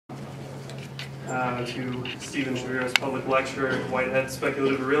to Stephen Shaviro's public lecture, Whitehead,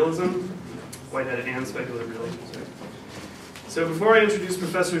 Speculative Realism. Whitehead and Speculative Realism, sorry. So before I introduce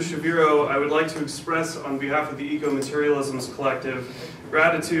Professor Shaviro, I would like to express on behalf of the Eco-Materialisms Collective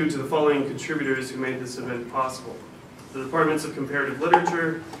gratitude to the following contributors who made this event possible. The Departments of Comparative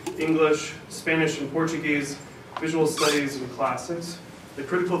Literature, English, Spanish and Portuguese, Visual Studies and Classics, the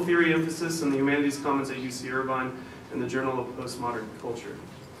Critical Theory Emphasis in the Humanities Commons at UC Irvine, and the Journal of Postmodern Culture.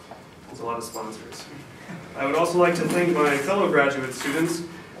 There's a lot of sponsors. I would also like to thank my fellow graduate students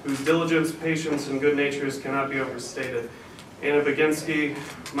whose diligence, patience, and good natures cannot be overstated. Anna Baginski,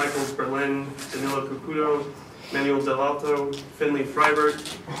 Michael Berlin, Danilo Cucudo, Manuel Del Alto, Finley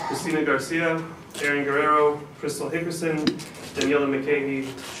Freibert, Christina Garcia, Aaron Guerrero, Crystal Hickerson, Daniela McCahey,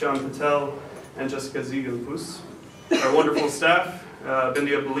 Sean Patel, and Jessica Ziegenfuss. Our wonderful staff,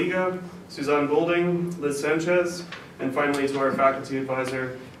 Bindia Baliga, Suzanne Golding, Liz Sanchez, and finally to our faculty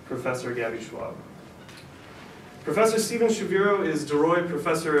advisor, Professor Gabby Schwab. Professor Stephen Shaviro is DeRoy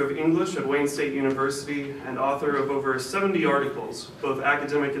Professor of English at Wayne State University and author of over 70 articles, both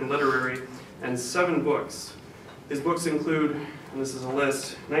academic and literary, and 7 books. His books include, and this is a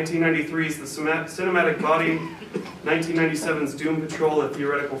list, 1993's The Cinematic Body, 1997's Doom Patrol, a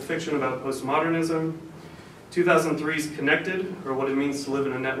theoretical fiction about postmodernism, 2003's Connected, or What It Means to Live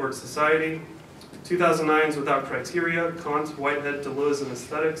in a Network Society, 2009's Without Criteria, Kant, Whitehead, Deleuze, and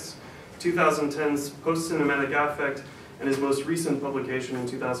Aesthetics, 2010's Post-Cinematic Affect, and his most recent publication in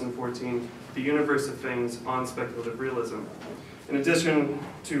 2014, The Universe of Things on Speculative Realism. In addition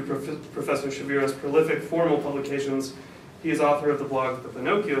to Professor Shaviro's prolific formal publications, he is author of the blog The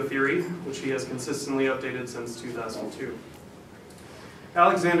Pinocchio Theory, which he has consistently updated since 2002.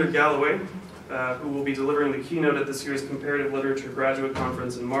 Alexander Galloway, who will be delivering the keynote at this year's Comparative Literature Graduate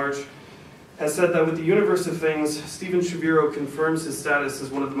Conference in March, has said that with The Universe of Things, Stephen Shaviro confirms his status as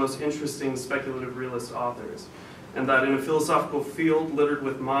one of the most interesting speculative realist authors, and that in a philosophical field littered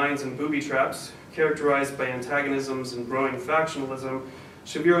with mines and booby traps, characterized by antagonisms and growing factionalism,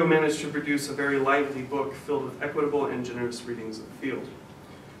 Shaviro managed to produce a very lively book filled with equitable and generous readings of the field.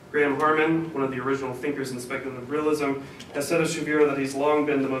 Graham Harman, one of the original thinkers in speculative realism, has said of Shaviro that he's long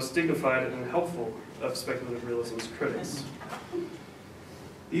been the most dignified and helpful of speculative realism's critics.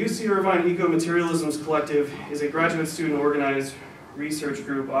 The UC Irvine Eco-Materialisms Collective is a graduate student organized research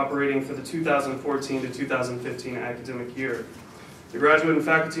group operating for the 2014 to 2015 academic year. The graduate and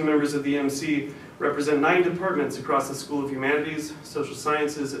faculty members of the EMC represent 9 departments across the School of Humanities, Social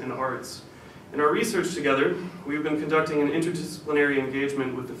Sciences, and Arts. In our research together, we've been conducting an interdisciplinary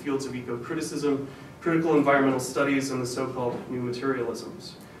engagement with the fields of eco-criticism, critical environmental studies, and the so-called new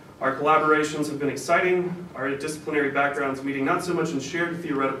materialisms. Our collaborations have been exciting, our disciplinary backgrounds meeting not so much in shared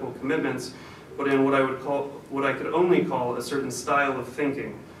theoretical commitments, but in what I could only call a certain style of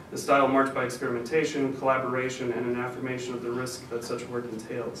thinking, a style marked by experimentation, collaboration, and an affirmation of the risk that such work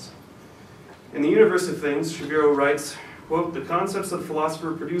entails. In The Universe of Things, Shaviro writes, quote, "The concepts that a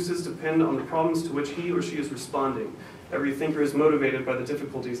philosopher produces depend on the problems to which he or she is responding. Every thinker is motivated by the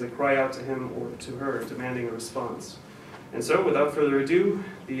difficulties that cry out to him or to her, demanding a response." And so, without further ado,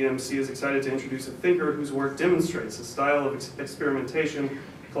 the EMC is excited to introduce a thinker whose work demonstrates a style of experimentation,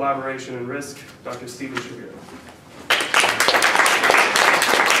 collaboration, and risk, Dr. Stephen Shaviro.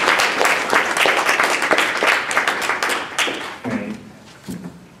 Okay.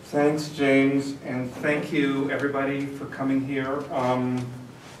 Thanks, James, and thank you, everybody, for coming here.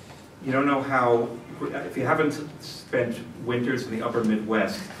 You don't know how, if you haven't spent winters in the upper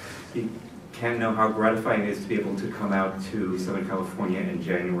Midwest, you can't know how gratifying it is to be able to come out to Southern California in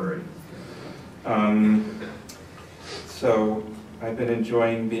January. So I've been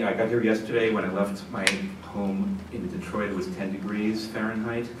enjoying I got here yesterday. When I left my home in Detroit, it was 10 degrees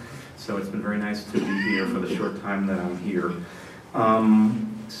Fahrenheit. So it's been very nice to be here for the short time that I'm here.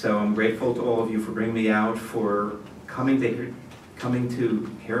 So I'm grateful to all of you for bringing me out, for coming to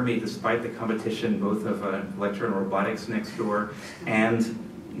hear me despite the competition both of a lecture on robotics next door and,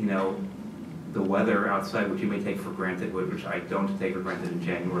 you know, the weather outside, which you may take for granted, which I don't take for granted in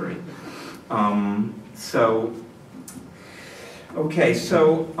January. Okay,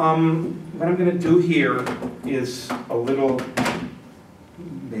 so what I'm going to do here is a little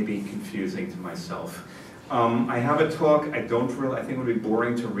maybe confusing to myself. I have a talk. I think it would be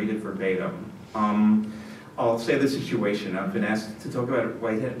boring to read it verbatim. I'll say the situation. I've been asked to talk about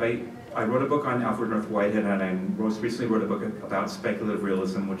Whitehead. I wrote a book on Alfred North Whitehead, and I most recently wrote a book about speculative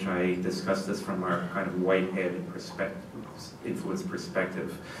realism, which I discussed this from our kind of Whitehead influence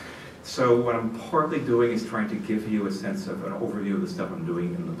perspective. So what I'm partly doing is trying to give you a sense of an overview of the stuff I'm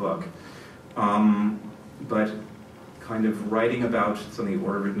doing in the book. But kind of writing about something you've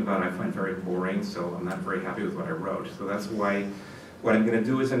already written about I find very boring, so I'm not very happy with what I wrote. So that's why what I'm going to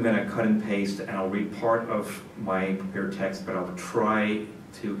do is I'm going to cut and paste, and I'll read part of my prepared text, but I'll try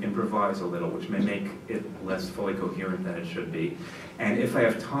to improvise a little, which may make it less fully coherent than it should be. And if I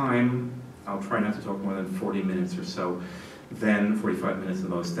have time, I'll try not to talk more than 40 minutes or so, then 45 minutes the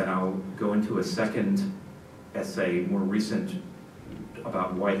most, then I'll go into a second essay, more recent,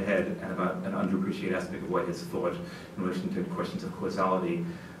 about Whitehead and about an underappreciated aspect of Whitehead's thought in relation to questions of causality.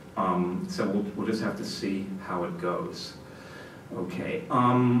 So we'll just have to see how it goes. Okay.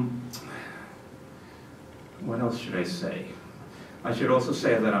 What else should I say? I should also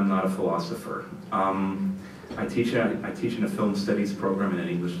say that I'm not a philosopher. I teach in a film studies program in an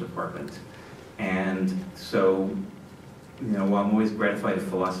English department. And so, while I'm always gratified if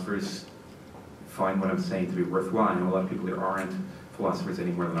philosophers find what I'm saying to be worthwhile, I know a lot of people here aren't philosophers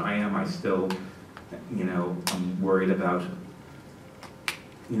any more than I am. I still, I'm worried about,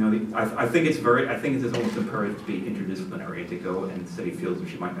 I think it's almost imperative to be interdisciplinary, to go and study fields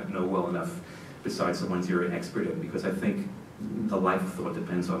which you might not know well enough besides the ones you're an expert in, because I think the life of thought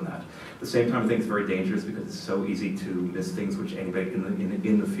depends on that. At the same time, I think it's very dangerous because it's so easy to miss things which anybody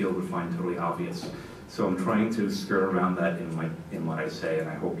in the field would find totally obvious. So I'm trying to skirt around that in what I say, and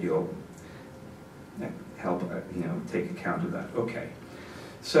I hope you'll help take account of that. Okay.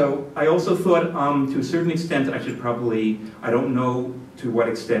 So I also thought, to a certain extent, I don't know to what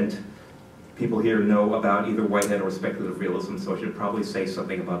extent people here know about either Whitehead or speculative realism, so I should probably say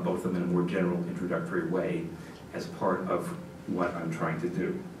something about both of them in a more general introductory way as part of what I'm trying to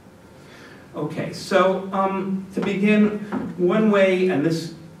do. Okay, so to begin, one way, and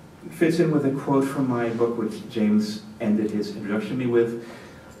this fits in with a quote from my book, which James ended his introduction to me with,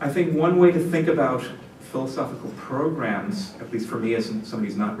 I think one way to think about philosophical programs, at least for me as somebody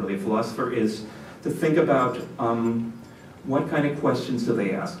who's not really a philosopher, is to think about what kind of questions do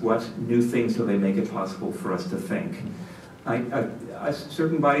they ask? What new things do they make it possible for us to think?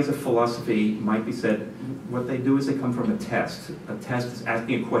 Certain bodies of philosophy might be said, what they do is they come from a test. A test is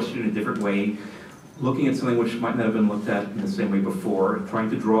asking a question in a different way, looking at something which might not have been looked at in the same way before, trying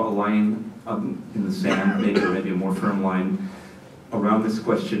to draw a line in the sand, maybe a more firm line, around this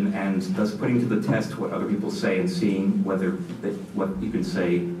question, and thus putting to the test what other people say and seeing whether what you can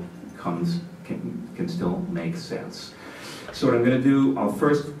say can still make sense. So what I'm going to do, I'll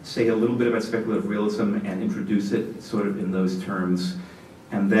first say a little bit about speculative realism and introduce it sort of in those terms,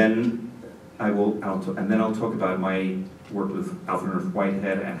 and then I'll talk about my work with Alfred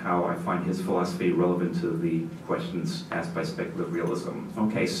Whitehead and how I find his philosophy relevant to the questions asked by speculative realism.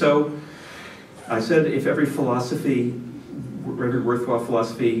 Okay, so I said if every worthwhile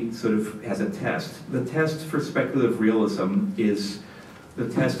philosophy sort of has a test. The test for speculative realism is the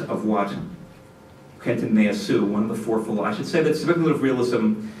test of what Kenton Meyasu, one of the four philosophers, I should say that speculative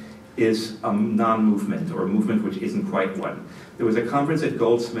realism is a non-movement, or a movement which isn't quite one. There was a conference at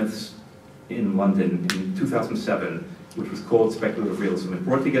Goldsmiths in London in 2007, which was called Speculative Realism. It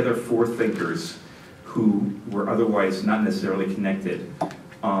brought together four thinkers who were otherwise not necessarily connected.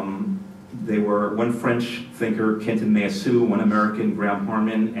 They were one French thinker, Kenton Meyasu, one American, Graham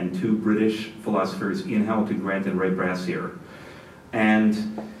Harman, and two British philosophers, Ian Hamilton Grant and Ray Brassier.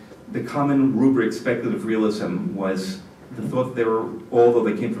 And the common rubric, speculative realism, was the thought that although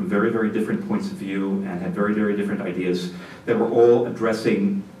they came from very, very different points of view and had very, very different ideas, they were all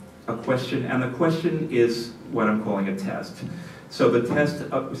addressing a question, and the question is what I'm calling a test. So the test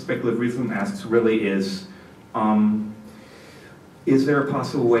of speculative realism asks really is there a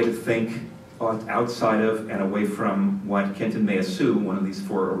possible way to think outside of and away from what Kenton Meyasu, one of these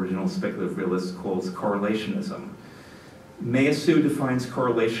four original speculative realists, calls correlationism? Meyasu defines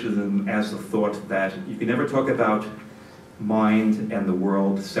correlationism as the thought that you can never talk about mind and the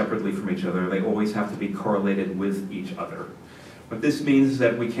world separately from each other. They always have to be correlated with each other. What this means is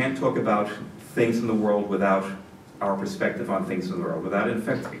that we can't talk about things in the world without our perspective on things in the world, without in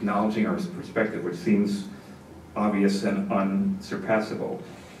fact acknowledging our perspective, which seems obvious and unsurpassable.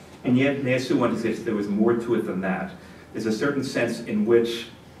 And yet Meyasu wanted to say there was more to it than that. There's a certain sense in which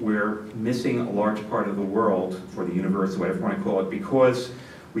we're missing a large part of the world, or the universe, whatever you want to call it, because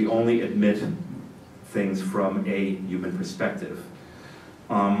we only admit things from a human perspective.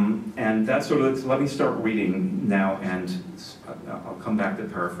 And that's sort of, let me start reading now, and I'll come back to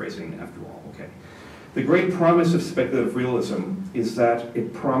paraphrasing after all, okay. The great promise of speculative realism is that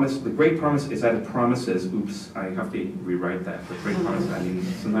it promises, oops, I have to rewrite that, the great promise, I mean,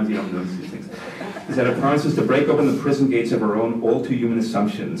 sometimes you don't notice these things, is that it promises to break open the prison gates of our own all too human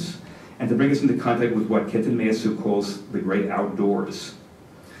assumptions and to bring us into contact with what Kenton Meyasu calls the great outdoors.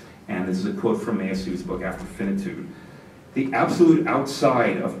 And this is a quote from Meyasu's book, After Finitude. the absolute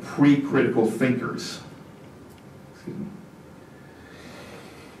outside of pre-critical thinkers. Excuse me.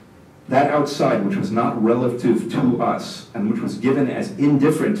 That outside, which was not relative to us, and which was given as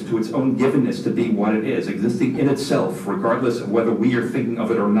indifferent to its own givenness to be what it is, existing in itself, regardless of whether we are thinking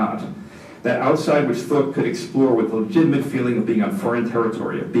of it or not. That outside which thought could explore with a legitimate feeling of being on foreign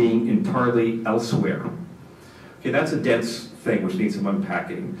territory, of being entirely elsewhere. Okay, that's a dense thing which needs some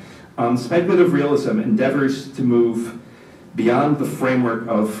unpacking. Speculative realism endeavors to move beyond the framework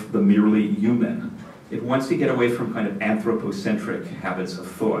of the merely human. It wants to get away from kind of anthropocentric habits of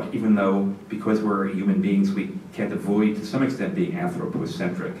thought, even though, because we're human beings, we can't avoid, to some extent, being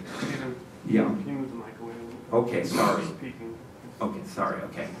anthropocentric. Yeah. Can you move the mic away a little bit? Okay, sorry. Speaking. Okay, sorry,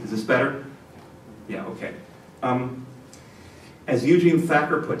 okay. Is this better? Yeah, okay. As Eugene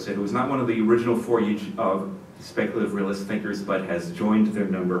Thacker puts it, who was not one of the original four speculative realist thinkers, but has joined their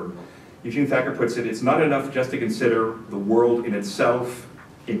number, Eugene Thacker puts it, it's not enough just to consider the world in itself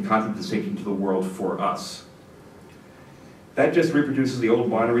in contradistinction to the world for us. That just reproduces the old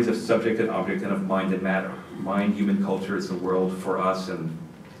binaries of subject and object and of mind and matter. Mind, human culture is the world for us, and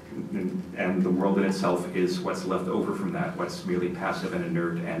the world in itself is what's left over from that, what's merely passive and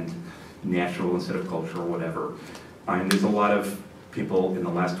inert and natural instead of cultural or whatever. And there's a lot of people in the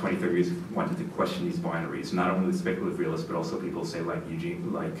last 20, 30 years who wanted to question these binaries, not only the speculative realists, but also people, say, like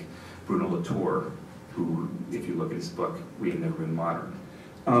Bruno Latour, who, if you look at his book, We Have Never Been Modern.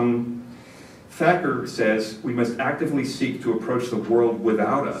 Thacker says we must actively seek to approach the world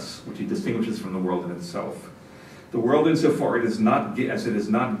without us, which he distinguishes from the world in itself. The world insofar as it is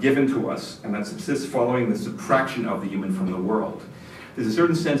not given to us, and that subsists following the subtraction of the human from the world. There's a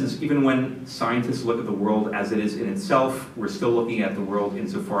certain sense that even when scientists look at the world as it is in itself, we're still looking at the world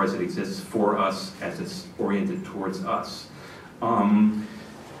insofar as it exists for us, as it's oriented towards us.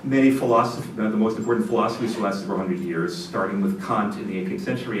 Many philosophers, the most important philosophers for the last several hundred years, starting with Kant in the 18th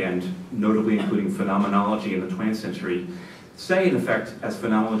century and notably including phenomenology in the 20th century, say in effect, as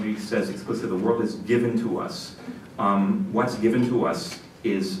phenomenology says explicitly, the world is given to us. What's given to us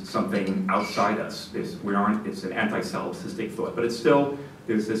is something outside us. It's an anti-solipsistic thought, but it's still,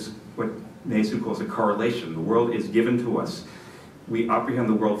 there's this, what Nasu calls a correlation. The world is given to us. We apprehend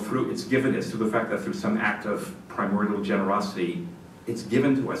the world through its givenness, through the fact that through some act of primordial generosity, it's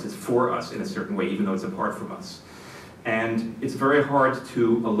given to us, it's for us in a certain way, even though it's apart from us. And it's very hard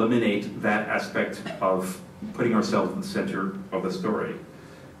to eliminate that aspect of putting ourselves at the center of the story.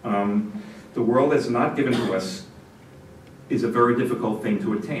 The world that's not given to us is a very difficult thing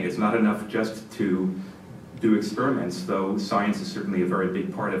to attain. It's not enough just to do experiments, though science is certainly a very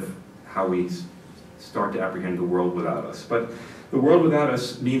big part of how we start to apprehend the world without us. But the world without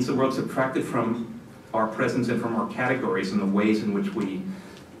us means the world subtracted from our presence and from our categories and the ways in which we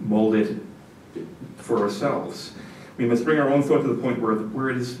mold it for ourselves. We must bring our own thought to the point where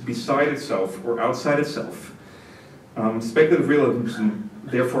it is beside itself or outside itself. Speculative realism,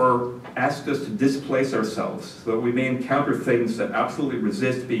 therefore, asks us to displace ourselves so that we may encounter things that absolutely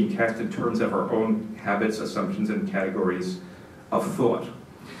resist being cast in terms of our own habits, assumptions, and categories of thought.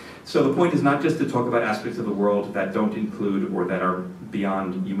 So the point is not just to talk about aspects of the world that don't include or that are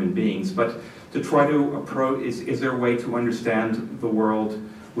beyond human beings, but to try to approach, is there a way to understand the world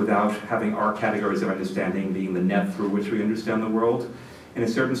without having our categories of understanding being the net through which we understand the world? In a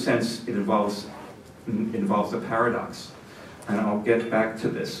certain sense, it involves a paradox. And I'll get back to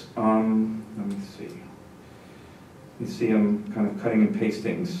this. Let me see. You see I'm kind of cutting and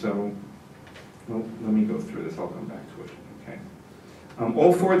pasting, so well, let me go through this. I'll come back to it. Okay.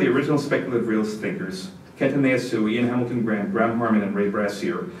 All four of the original speculative realist thinkers, Kenton Nasu, Ian Hamilton Grant, Graham Harman, and Ray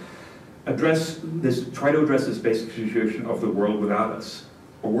Brassier, try to address this basic situation of the world without us.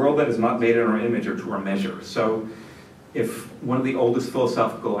 A world that is not made in our image or to our measure. So if one of the oldest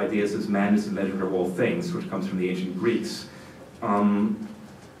philosophical ideas is man is the measure of all things, which comes from the ancient Greeks,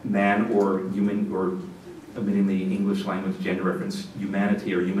 man or human, or omitting the English language gender reference,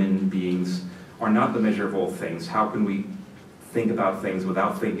 humanity or human beings are not the measure of all things. How can we think about things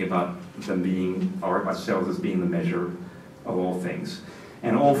without thinking about them being, or ourselves as being the measure of all things?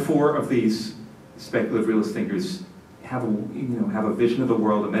 And all four of these speculative realist thinkers have a vision of the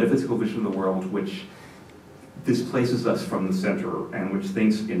world, a metaphysical vision of the world, which displaces us from the center and which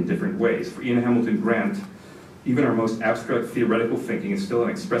thinks in different ways. For Ian Hamilton Grant, even our most abstract theoretical thinking is still an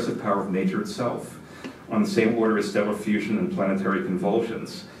expressive power of nature itself, on the same order as stellar fusion and planetary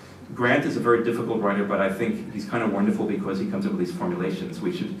convulsions. Grant is a very difficult writer, but I think he's kind of wonderful because he comes up with these formulations.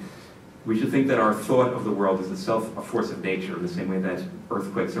 We should think that our thought of the world is itself a force of nature, in the same way that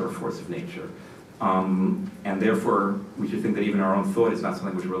earthquakes are a force of nature. And therefore, we should think that even our own thought is not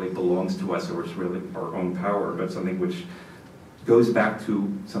something which really belongs to us or is really our own power, but something which goes back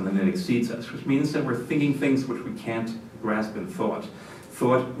to something that exceeds us, which means that we're thinking things which we can't grasp in thought.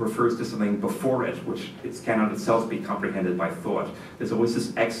 Thought refers to something before it, which it cannot itself be comprehended by thought. There's always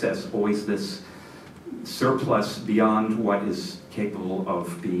this excess, always this surplus beyond what is capable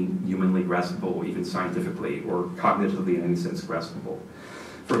of being humanly graspable, even scientifically, or cognitively in any sense graspable.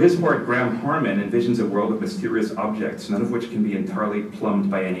 For his part, Graham Harman envisions a world of mysterious objects, none of which can be entirely plumbed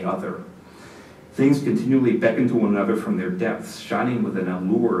by any other. Things continually beckon to one another from their depths, shining with an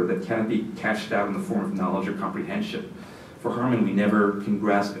allure that cannot be cashed out in the form of knowledge or comprehension. For Harman, we never can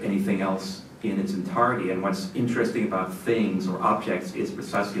grasp anything else in its entirety, and what's interesting about things or objects is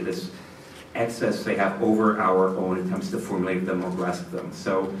precisely this excess they have over our own attempts to formulate them or grasp them.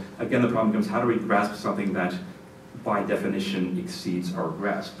 So again, the problem becomes, how do we grasp something that by definition exceeds our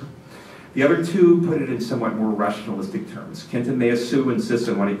grasp? The other two put it in somewhat more rationalistic terms. Kenton Measu insists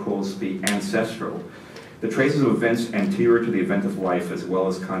on what he calls the ancestral, the traces of events anterior to the event of life as well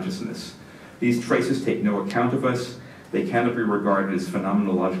as consciousness. These traces take no account of us. They cannot be regarded as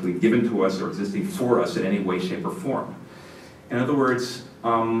phenomenologically given to us or existing for us in any way, shape, or form. In other words,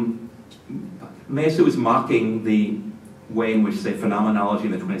 Measu is mocking the way in which, say, phenomenology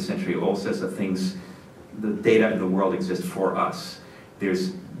in the 20th century all says that things, the data in the world exist for us.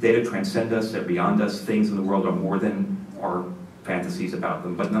 There's data transcend us, they're beyond us, things in the world are more than our fantasies about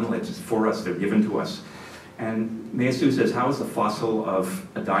them, but nonetheless, it's for us, they're given to us. And Measu says, how is the fossil of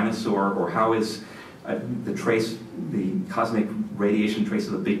a dinosaur, or how is the cosmic radiation trace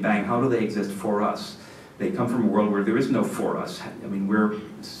of the Big Bang, how do they exist for us? They come from a world where there is no for us. I mean, we're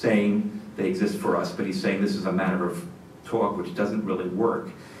saying they exist for us, but he's saying this is a matter of talk which doesn't really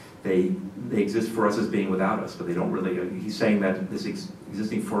work. They exist for us as being without us, but they don't really. He's saying that this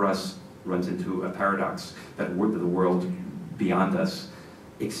existing for us runs into a paradox, that the world beyond us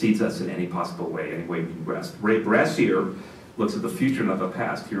exceeds us in any possible way, any way we can grasp. Ray Brassier looks at the future, not the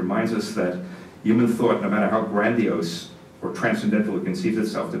past. He reminds us that human thought, no matter how grandiose or transcendental it conceives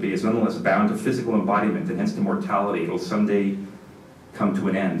itself to be, is nonetheless bound to physical embodiment and hence to mortality. It'll someday come to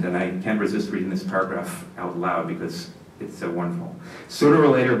an end. And I can't resist reading this paragraph out loud because it's so wonderful. Sooner or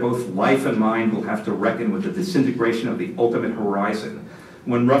later, both life and mind will have to reckon with the disintegration of the ultimate horizon.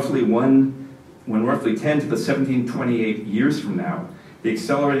 When roughly 10 to the 1728 years from now, the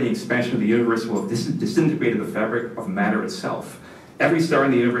accelerating expansion of the universe will have disintegrated the fabric of matter itself. Every star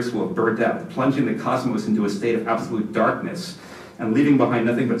in the universe will have burnt out, plunging the cosmos into a state of absolute darkness and leaving behind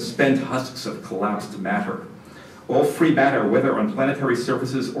nothing but spent husks of collapsed matter. All free matter, whether on planetary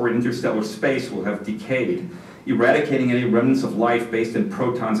surfaces or in interstellar space, will have decayed, eradicating any remnants of life based in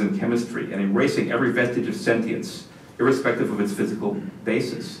protons and chemistry, and erasing every vestige of sentience, irrespective of its physical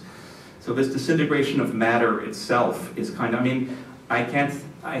basis. So this disintegration of matter itself is kind of,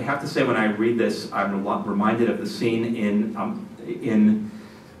 I have to say when I read this, I'm reminded of the scene in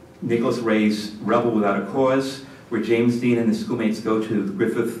Nicholas Ray's Rebel Without a Cause, where James Dean and his schoolmates go to the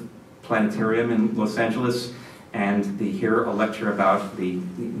Griffith Planetarium in Los Angeles, and they hear a lecture about the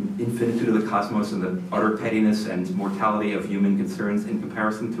infinitude of the cosmos and the utter pettiness and mortality of human concerns in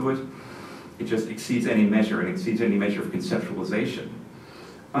comparison to it. It just exceeds any measure, and exceeds any measure of conceptualization.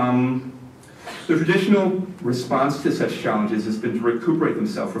 The traditional response to such challenges has been to recuperate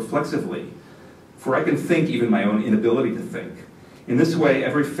themselves reflexively, for I can think even my own inability to think. In this way,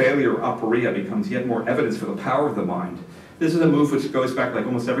 every failure or aporia becomes yet more evidence for the power of the mind. This is a move which goes back, like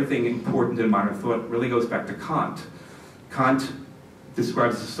almost everything important in modern thought, really goes back to Kant. Kant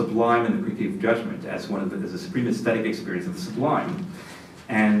describes the sublime and the critique of judgment as as a supreme aesthetic experience of the sublime.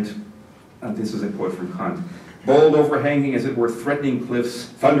 And this is a quote from Kant. Bold, overhanging, as it were, threatening cliffs,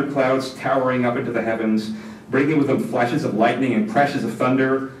 thunderclouds towering up into the heavens, bringing with them flashes of lightning and crashes of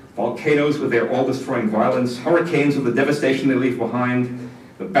thunder, volcanoes with their all-destroying violence, hurricanes with the devastation they leave behind,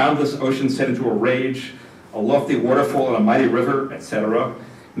 the boundless ocean set into a rage, a lofty waterfall and a mighty river, etc.,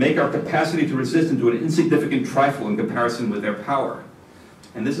 make our capacity to resist into an insignificant trifle in comparison with their power.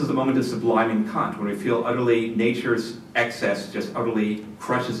 And this is the moment of sublime in Kant, when we feel utterly nature's excess just utterly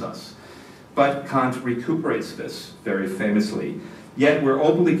crushes us. But Kant recuperates this very famously. Yet we're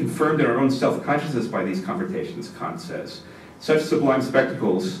openly confirmed in our own self-consciousness by these confrontations, Kant says. Such sublime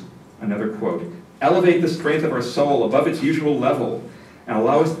spectacles, another quote, elevate the strength of our soul above its usual level and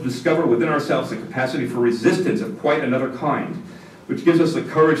allow us to discover within ourselves a capacity for resistance of quite another kind, which gives us the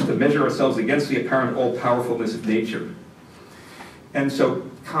courage to measure ourselves against the apparent all-powerfulness of nature. And so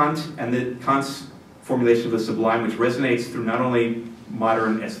Kant and Kant's formulation of the sublime, which resonates through not only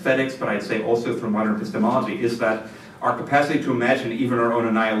modern aesthetics, but I'd say also through modern epistemology, is that Our capacity to imagine even our own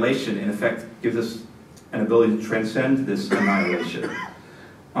annihilation, in effect, gives us an ability to transcend this annihilation.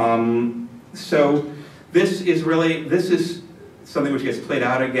 So this is something which gets played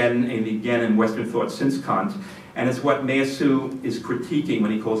out again and again in Western thought since Kant, and it's what Meillassoux is critiquing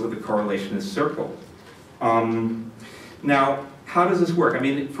when he calls it the correlationist circle. Now, how does this work? I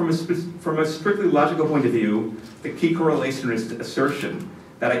mean, from a strictly logical point of view, the key correlationist assertion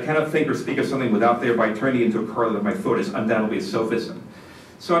that I cannot think or speak of something without thereby turning into a correlate of my thought is undoubtedly a sophism.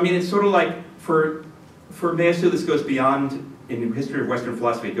 So I mean, it's sort of like, for Meillassoux, this goes beyond, in the history of Western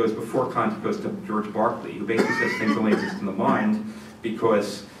philosophy, it goes before Kant, it goes to George Berkeley, who basically says things only exist in the mind,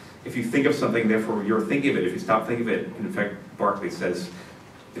 because if you think of something, therefore you're thinking of it. If you stop thinking of it, in fact, Berkeley says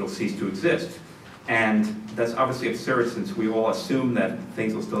it'll cease to exist. And that's obviously absurd, since we all assume that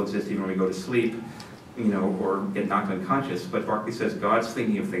things will still exist even when we go to sleep, you know, or get knocked unconscious. But Berkeley says God's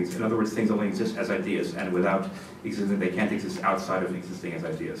thinking of things. In other words, things only exist as ideas, and without existing, they can't exist outside of existing as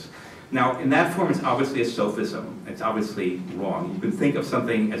ideas. Now, in that form, it's obviously a sophism. It's obviously wrong. You can think of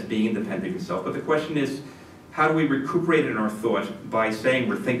something as being independent of yourself, but the question is, how do we recuperate it in our thought by saying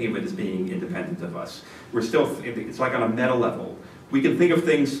we're thinking of it as being independent of us? We're still, it's like on a meta level. We can think of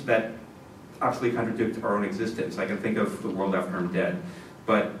things that absolutely contradict our own existence. I can think of the world after I'm dead,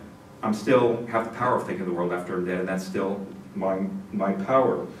 but I'm still have the power of thinking of the world after I'm dead, and that's still my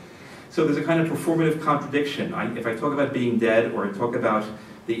power. So there's a kind of performative contradiction. If I talk about being dead, or I talk about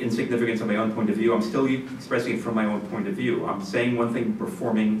the insignificance of my own point of view, I'm still expressing it from my own point of view. I'm saying one thing,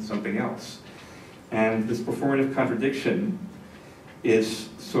 performing something else. And this performative contradiction is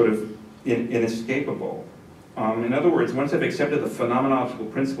sort of inescapable. In other words, once I've accepted the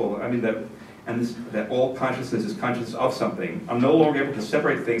phenomenological principle, I mean that all consciousness is conscious of something, I'm no longer able to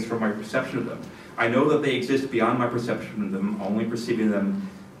separate things from my perception of them. I know that they exist beyond my perception of them, only perceiving them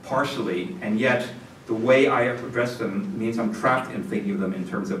partially, and yet the way I address them means I'm trapped in thinking of them in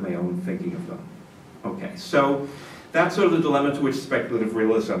terms of my own thinking of them. Okay, so that's sort of the dilemma to which speculative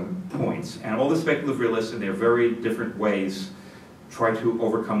realism points. And all the speculative realists, in their very different ways, try to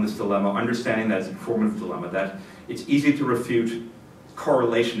overcome this dilemma, understanding that it's a performative dilemma, that it's easy to refute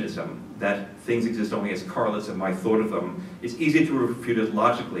correlationism, that things exist only as correlates of my thought of them. It's easy to refute it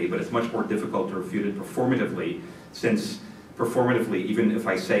logically, but it's much more difficult to refute it performatively, since performatively, even if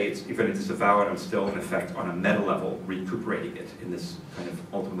I say it's, even if it's disavowed, I'm still in effect on a meta level recuperating it in this kind of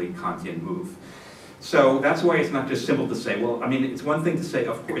ultimately Kantian move. So that's why it's not just simple to say, well, I mean, it's one thing to say,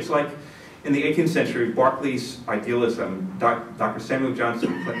 of course, it's like in the 18th century, Berkeley's idealism, Dr. Samuel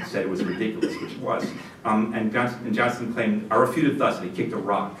Johnson said it was ridiculous, which it was. And Johnson claimed, I refuted thus, and he kicked a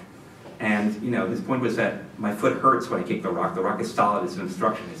rock. And, you know, his point was that my foot hurts when I kick the rock. The rock is solid, it's an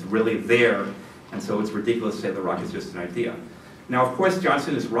obstruction, it's really there, and so it's ridiculous to say the rock is just an idea. Now, of course,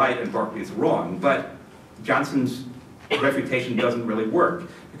 Johnson is right and Berkeley is wrong, but Johnson's refutation doesn't really work,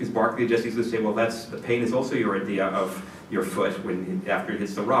 because Berkeley just used to say, well, the pain is also your idea of your foot after it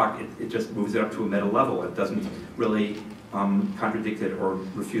hits the rock. It just moves it up to a meta level. It doesn't really contradict it or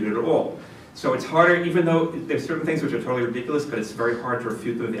refute it at all. So it's harder, even though there's certain things which are totally ridiculous, but it's very hard to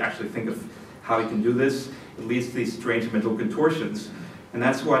refute them if you actually think of how you can do this. It leads to these strange mental contortions. And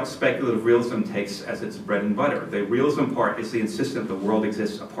that's what speculative realism takes as its bread and butter. The realism part is the insistence that the world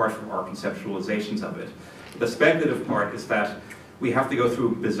exists apart from our conceptualizations of it. The speculative part is that we have to go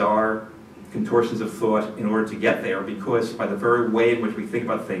through bizarre contortions of thought in order to get there, because by the very way in which we think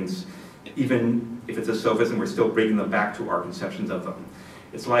about things, even if it's a sophism, we're still bringing them back to our conceptions of them.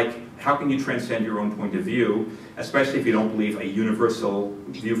 It's like, how can you transcend your own point of view, especially if you don't believe a universal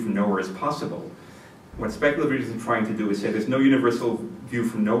view from nowhere is possible? What speculative realism is trying to do is say there's no universal view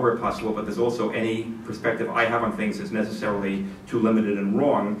from nowhere possible, but there's also any perspective I have on things that's necessarily too limited and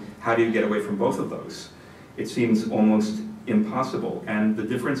wrong. How do you get away from both of those? It seems almost impossible. And the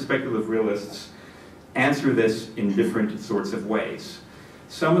different speculative realists answer this in different sorts of ways.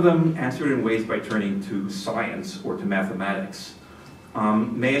 Some of them answer it in ways by turning to science or to mathematics.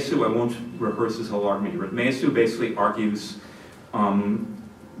 Meillassoux, I won't rehearse this whole argument here, but Meillassoux basically argues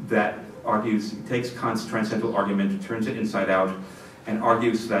takes Kant's transcendental argument, turns it inside out, and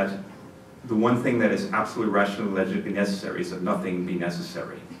argues that the one thing that is absolutely rationally logically necessary is that nothing be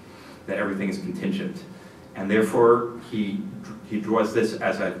necessary, that everything is contingent. And therefore, he draws this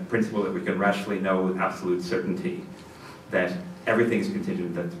as a principle that we can rationally know with absolute certainty, that everything is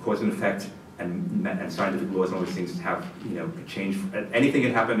contingent, that cause and effect and scientific laws and all these things have, you know, change. Anything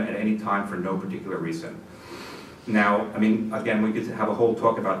can happen at any time for no particular reason. Now, I mean, again, we could have a whole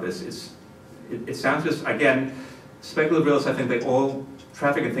talk about this. It sounds just, again, speculative realists, I think they all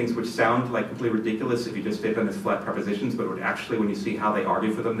traffic in things which sound like completely ridiculous if you just state them as flat propositions, but would actually, when you see how they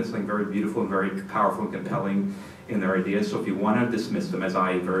argue for them, there's something very beautiful and very powerful and compelling in their ideas. So if you want to dismiss them, as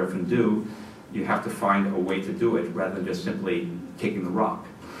I very often do, you have to find a way to do it rather than just simply taking the rock.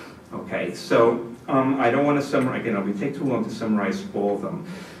 Okay, so I don't want to summarize, again, it would take too long to summarize all of them.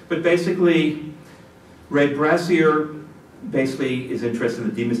 But basically, Ray Brassier basically is interested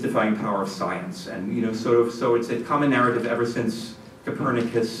in the demystifying power of science. And, you know, so it's a common narrative ever since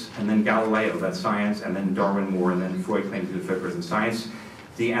Copernicus and then Galileo, that science, and then Darwin more, and then Freud claims to be the focus in science.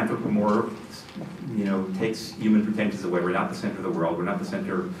 The anthropomorph, you know, takes human pretensions away. We're not the center of the world. We're not the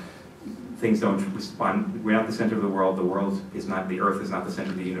center. Things don't respond. We're not the center of the world. The world is not. The Earth is not the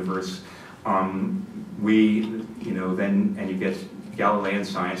center of the universe. You know, then and you get Galilean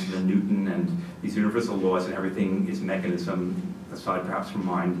science and then Newton and these universal laws, and everything is mechanism, aside perhaps from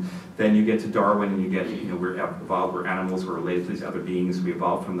mind. Then you get to Darwin, and you get, you know, we're evolved, we're animals, we're related to these other beings, we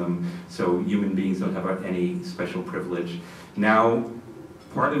evolved from them, so human beings don't have any special privilege. Now,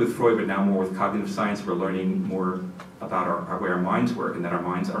 partly with Freud, but now more with cognitive science, we're learning more about the way our minds work, and that our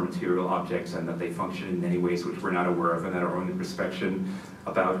minds are material objects, and that they function in many ways which we're not aware of, and that our own perception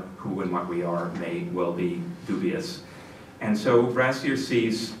about who and what we are may well be dubious. And so Brassier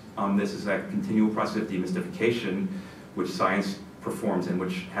sees this as a continual process of demystification, which science performs and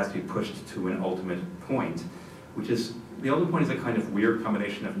which has to be pushed to an ultimate point, which is, the ultimate point is a kind of weird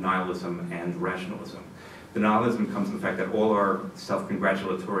combination of nihilism and rationalism. The nihilism comes from the fact that all our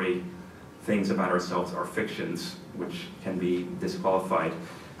self-congratulatory things about ourselves are fictions, which can be disqualified.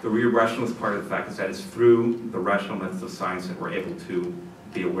 The real rationalist part of the fact is that it's through the rational methods of science that we're able to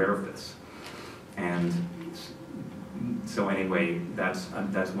be aware of this. And so anyway, that's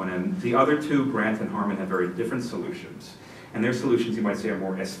one end. The other two, Grant and Harman, have very different solutions. And their solutions, you might say, are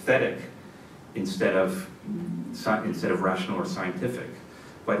more aesthetic instead of rational or scientific.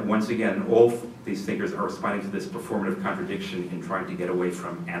 But once again, all these thinkers are responding to this performative contradiction in trying to get away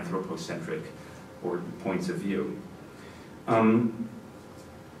from anthropocentric or points of view.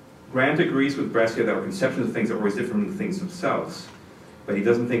 Grant agrees with Brassier that our conceptions of things are always different from the things themselves, but he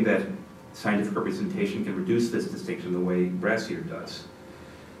doesn't think that scientific representation can reduce this distinction the way Brassier does.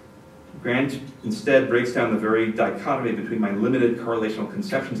 Grant instead breaks down the very dichotomy between my limited correlational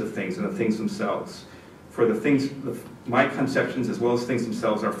conceptions of things and the things themselves. For the things, my conceptions as well as things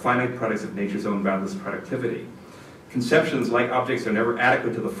themselves are finite products of nature's own boundless productivity. Conceptions, like objects, are never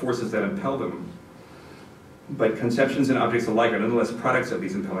adequate to the forces that impel them, but conceptions and objects alike are nonetheless products of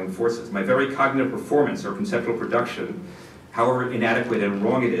these impelling forces. My very cognitive performance or conceptual production, however inadequate and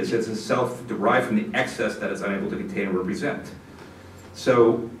wrong it is itself derived from the excess that it's unable to contain or represent.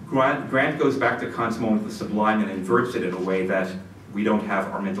 So Grant goes back to Kant's moment of the sublime and inverts it in a way that we don't have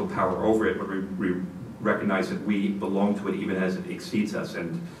our mental power over it, but we recognize that we belong to it even as it exceeds us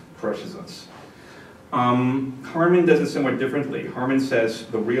and crushes us. Harman does it somewhat differently. Harman says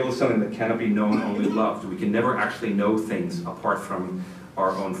the real is something that cannot be known, only loved. We can never actually know things apart from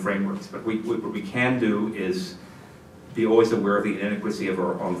our own frameworks, but what we can do is be always aware of the inadequacy of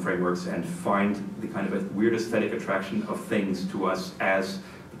our own frameworks and find the kind of a weird aesthetic attraction of things to us as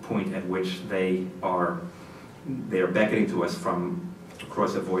the point at which they are beckoning to us from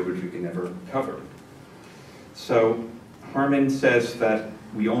across a void which we can never cover. So Harman says that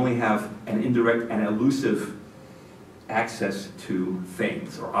we only have an indirect and elusive access to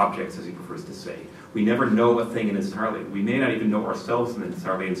things, or objects as he prefers to say. We never know a thing entirely. We may not even know ourselves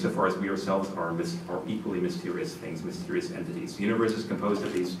entirely insofar as we ourselves are equally mysterious things, mysterious entities. The universe is composed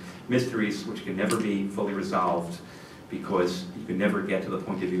of these mysteries which can never be fully resolved because you can never get to the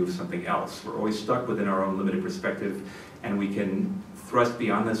point of view of something else. We're always stuck within our own limited perspective, and we can thrust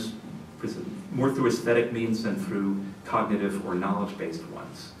beyond this more through aesthetic means than through cognitive or knowledge-based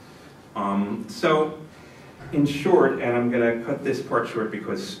ones. So, in short, and I'm going to cut this part short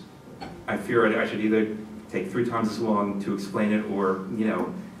because I fear I should either take 3 times as long to explain it, or, you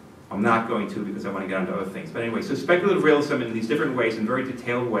know, I'm not going to because I want to get onto other things. But anyway, so speculative realism in these different ways, in very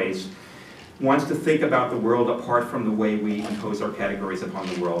detailed ways, wants to think about the world apart from the way we impose our categories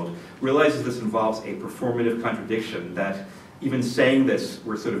upon the world, realizes this involves a performative contradiction, that even saying this,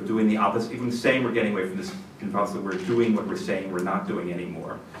 we're sort of doing the opposite. Even saying we're getting away from this involves that we're doing what we're saying we're not doing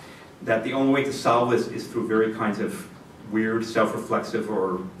anymore. That the only way to solve this is through very kinds of weird, self-reflexive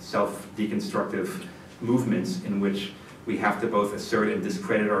or self-deconstructive movements in which we have to both assert and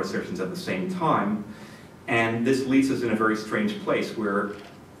discredit our assertions at the same time. And this leads us in a very strange place where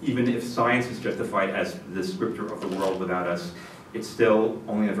even if science is justified as the descriptor of the world without us, it's still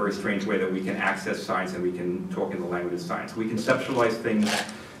only in a very strange way that we can access science and we can talk in the language of science. We conceptualize things,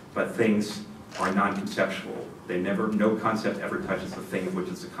 but things are non-conceptual. No concept ever touches the thing of which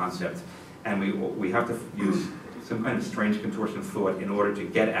it's a concept. And we have to use some kind of strange contortion of thought in order to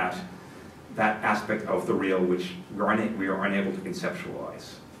get at that aspect of the real which we are unable to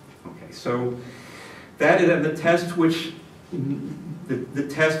conceptualize. Okay, so that is the test which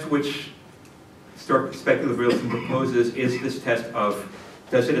speculative realism proposes is this test of,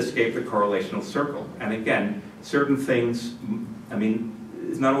 does it escape the correlational circle? And again, certain things, I mean,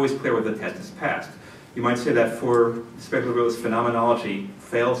 it's not always clear whether the test is passed. You might say that for speculative realist phenomenology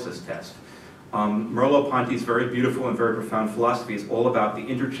fails this test. Merleau-Ponty's very beautiful and very profound philosophy is all about the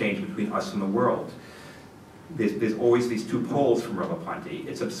interchange between us and the world. There's always these two poles for Merleau-Ponty.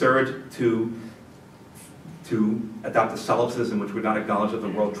 It's absurd to adopt a solipsism which would not acknowledge that the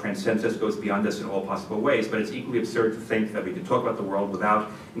world transcends us, goes beyond us in all possible ways, but it's equally absurd to think that we can talk about the world without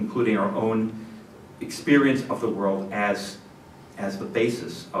including our own experience of the world as the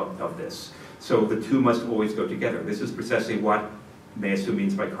basis of this. So the two must always go together. This is precisely what Mayhew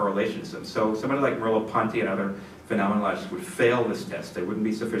means by correlationism. So somebody like Merleau-Ponty and other phenomenologists would fail this test. They wouldn't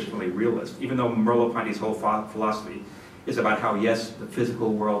be sufficiently realist, even though Merleau-Ponty's whole philosophy is about how, yes, the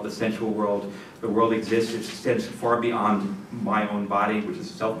physical world, the sensual world, the world exists, it extends far beyond my own body, which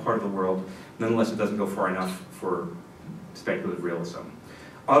is itself part of the world. Nonetheless, it doesn't go far enough for speculative realism.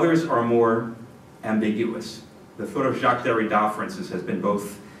 Others are more ambiguous. The thought of Jacques Derrida, for instance, has been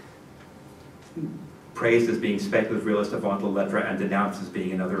both praised as being speculative realist avant la lettre and denounced as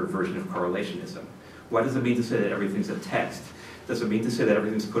being another version of correlationism. What does it mean to say that everything's a text? Does it mean to say that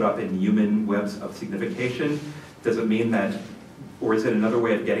everything's put up in human webs of signification? Does it mean that, or is it another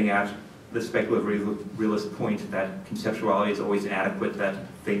way of getting at the speculative realist point that conceptuality is always adequate, that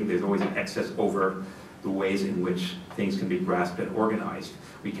there's always an excess over the ways in which things can be grasped and organized?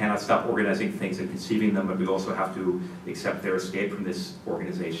 We cannot stop organizing things and conceiving them, but we also have to accept their escape from this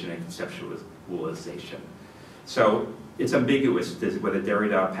organization and conceptualization. So it's ambiguous whether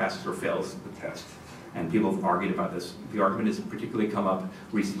Derrida passes or fails the test. And people have argued about this. The argument has particularly come up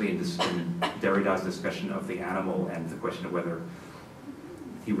recently in Derrida's discussion of the animal and the question of whether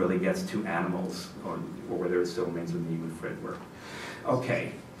he really gets to animals or whether it still remains within the human framework.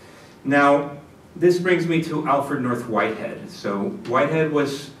 Okay, now this brings me to Alfred North Whitehead. So Whitehead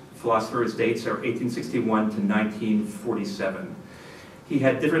was a philosopher. His dates are 1861 to 1947. He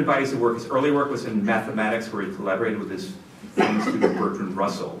had different bodies of work. His early work was in mathematics, where he collaborated with his famous student Bertrand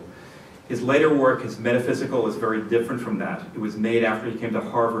Russell. His later work, his metaphysical, is very different from that. It was made after he came to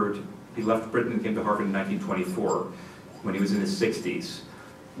Harvard. He left Britain and came to Harvard in 1924, when he was in his 60s.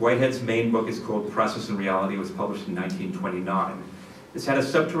 Whitehead's main book is called Process and Reality. It was published in 1929. It's had a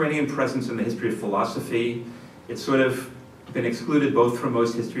subterranean presence in the history of philosophy. It's sort of been excluded both from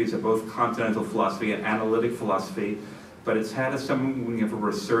most histories of both continental philosophy and analytic philosophy, but it's had something of a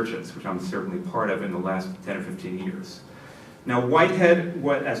resurgence, which I'm certainly part of in the last 10 or 15 years. Now Whitehead,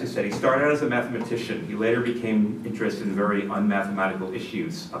 as I said, he started out as a mathematician. He later became interested in very unmathematical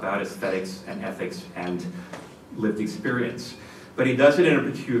issues about aesthetics and ethics and lived experience. But he does it in a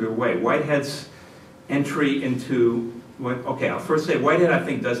peculiar way. Whitehead's entry into, okay, I'll first say Whitehead, I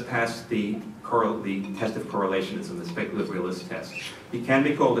think, does pass the test of correlationism, the speculative realist test. He can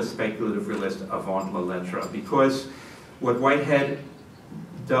be called a speculative realist avant la lettre, because what Whitehead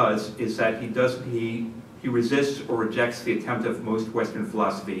does is that he resists or rejects the attempt of most Western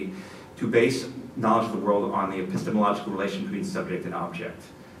philosophy to base knowledge of the world on the epistemological relation between subject and object.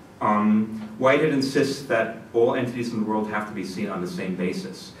 Whitehead insists that all entities in the world have to be seen on the same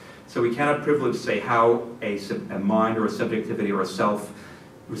basis. So we cannot privilege, say, how a mind or a subjectivity or a self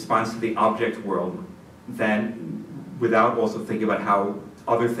responds to the object world, then without also thinking about how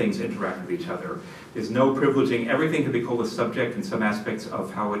other things interact with each other. There's no privileging. Everything can be called a subject in some aspects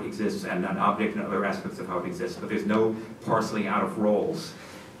of how it exists and an object in other aspects of how it exists, but there's no parceling out of roles.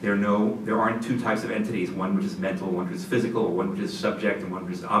 There aren't two types of entities, one which is mental, one which is physical, or one which is subject and one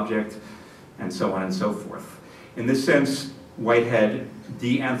which is object, and so on and so forth. In this sense, Whitehead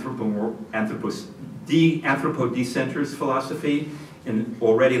de-anthropodecenters philosophy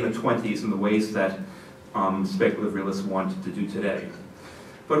already in the 20s in the ways that speculative realists want to do today.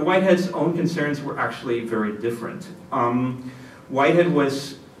 But Whitehead's own concerns were actually very different. Whitehead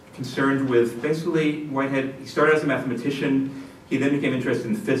was concerned with, basically, he started as a mathematician. He then became interested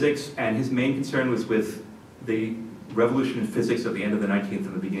in physics, and his main concern was with the revolution in physics at the end of the 19th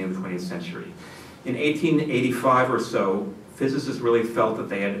and the beginning of the 20th century. In 1885 or so, physicists really felt that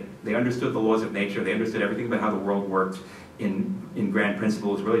they understood the laws of nature, they understood everything about how the world worked in grand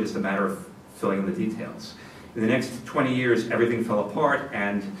principles. It was really just a matter of filling in the details. In the next 20 years, everything fell apart,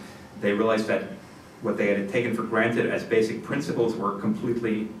 and they realized that what they had taken for granted as basic principles were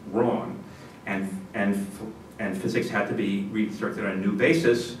completely wrong. and physics had to be reconstructed on a new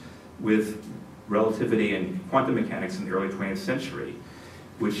basis with relativity and quantum mechanics in the early 20th century,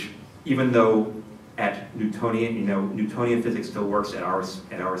 which, even though at Newtonian, Newtonian physics still works at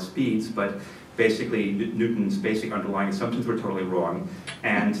our speeds, but basically Newton's basic underlying assumptions were totally wrong.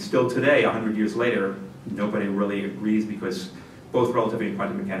 And still today, 100 years later, nobody really agrees, because both relativity and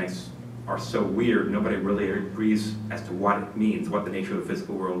quantum mechanics are so weird, nobody really agrees as to what it means, what the nature of the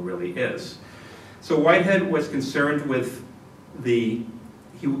physical world really is. So Whitehead was concerned with he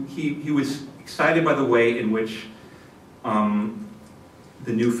was excited by the way in which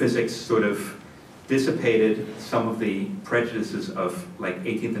the new physics sort of dissipated some of the prejudices of like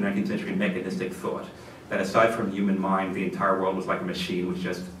 18th and 19th century mechanistic thought, that aside from the human mind, the entire world was like a machine which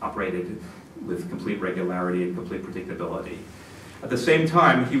just operated with complete regularity and complete predictability. At the same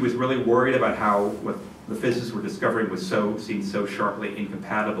time, he was really worried about how what the physicists were discovering seemed so sharply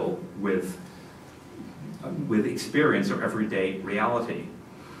incompatible with experience or everyday reality.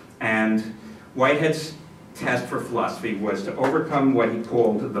 And Whitehead's test for philosophy was to overcome what he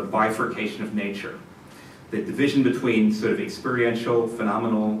called the bifurcation of nature, the division between sort of experiential,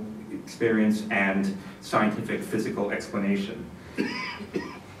 phenomenal experience and scientific, physical explanation.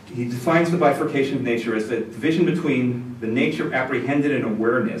 He defines the bifurcation of nature as the division between the nature apprehended in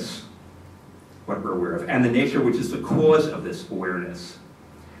awareness, what we're aware of, and the nature which is the cause of this awareness.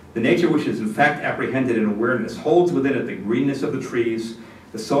 The nature which is in fact apprehended in awareness holds within it the greenness of the trees,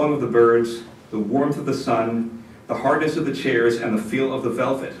 the song of the birds, the warmth of the sun, the hardness of the chairs, and the feel of the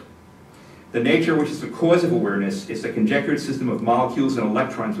velvet. The nature which is the cause of awareness is the conjectured system of molecules and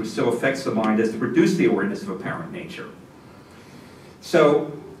electrons which so affects the mind as to produce the awareness of apparent nature.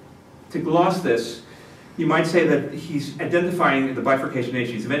 So, to gloss this, you might say that he's identifying the bifurcation of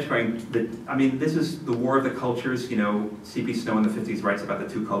nature. He's identifying that, I mean, this is the war of the cultures. C.P. Snow in the 50s writes about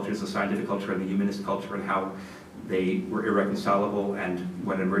the two cultures, the scientific culture and the humanist culture, and how they were irreconcilable, and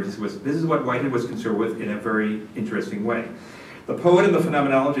what emerges was, this is what Whitehead was concerned with in a very interesting way. The poet and the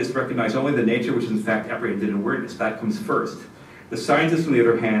phenomenologist recognize only the nature which is in fact apprehended in awareness. That comes first. The scientist, on the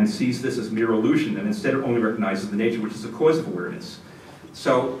other hand, sees this as mere illusion, and instead only recognizes the nature which is the cause of awareness.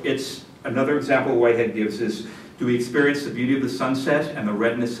 So it's another example Whitehead gives is, do we experience the beauty of the sunset and the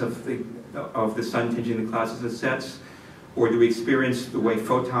redness of the sun tinging the clouds as it sets? Or do we experience the way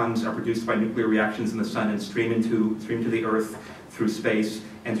photons are produced by nuclear reactions in the sun and stream to the Earth through space,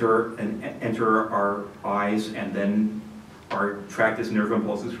 enter our eyes, and then are tracked as nerve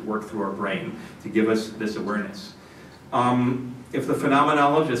impulses which work through our brain to give us this awareness? If the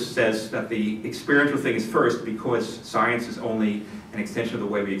phenomenologist says that the experiential thing is first because science is only an extension of the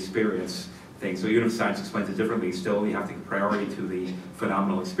way we experience things, so even if science explains it differently, still you have to give priority to the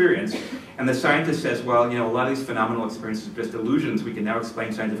phenomenal experience. And the scientist says, well, a lot of these phenomenal experiences are just illusions. We can now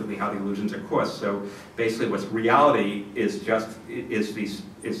explain scientifically how the illusions are caused. So basically what's reality is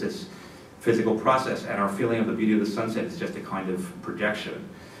this physical process, and our feeling of the beauty of the sunset is just a kind of projection.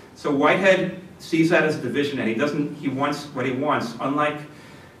 So Whitehead sees that as a division, and he wants what he wants. Unlike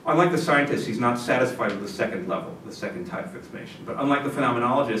the scientist, he's not satisfied with the second level, the second type of explanation. But unlike the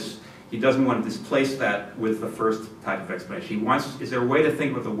phenomenologist, he doesn't want to displace that with the first type of explanation. He wants, is there a way to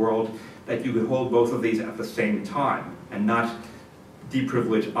think of the world that you could hold both of these at the same time and not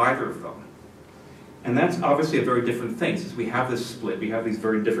deprivilege either of them? And that's obviously a very different thing, since we have this split, we have these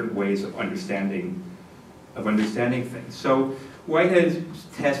very different ways of understanding things. So Whitehead's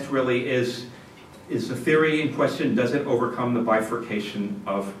test really is the theory in question, does it overcome the bifurcation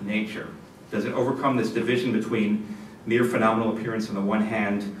of nature? Does it overcome this division between mere phenomenal appearance on the one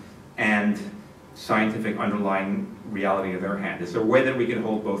hand and scientific underlying reality on the other hand? Is there a way that we can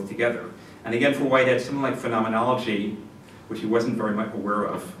hold both together? And again, for Whitehead, something like phenomenology, which he wasn't very much aware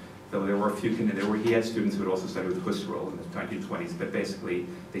of, though there were a few, he had students who had also studied with Husserl in the 1920s, but basically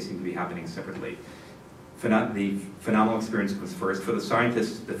they seem to be happening separately. The phenomenal experience comes first. For the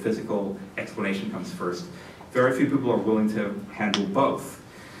scientist, the physical explanation comes first. Very few people are willing to handle both.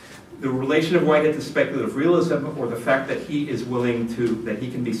 The relation of Whitehead to speculative realism, or the fact that he is willing to, that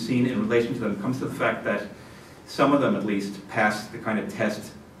he can be seen in relation to them, comes to the fact that some of them at least pass the kind of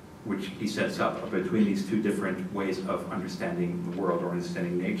test which he sets up between these two different ways of understanding the world or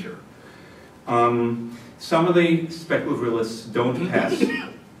understanding nature. Some of the speculative realists don't pass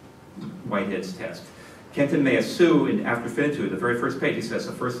Whitehead's test. Kenton Meillassoux, in After Finitude, the very first page, he says,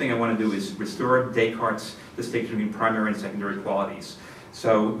 the first thing I want to do is restore Descartes' distinction between primary and secondary qualities.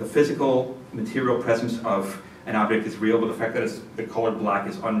 So the physical, material presence of an object is real, but the fact that the color black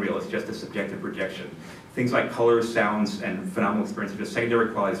is unreal. It's just a subjective projection. Things like colors, sounds, and phenomenal experience are just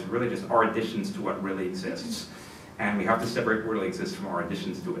secondary qualities, really just are additions to what really exists. and we have to separate what really exists from our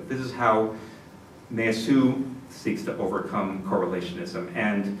additions to it. This is how Meillassoux seeks to overcome correlationism,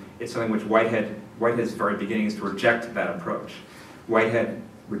 and it's something which Whitehead's very beginning is to reject that approach. Whitehead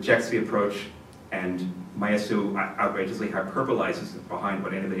rejects the approach, and Meillassoux outrageously hyperbolizes it behind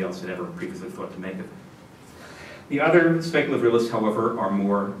what anybody else had ever previously thought to make of it. The other speculative realists, however, are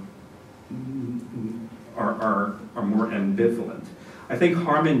more ambivalent. I think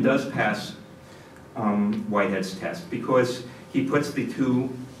Harman does pass Whitehead's test because he puts the two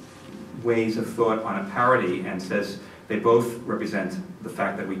ways of thought on a parity and says they both represent the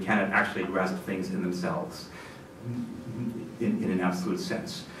fact that we cannot actually grasp things in themselves in an absolute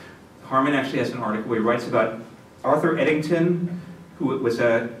sense. Harman actually has an article where he writes about Arthur Eddington, who was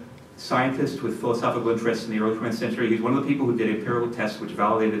a scientist with philosophical interests in the early 20th century. He's one of the people who did empirical tests which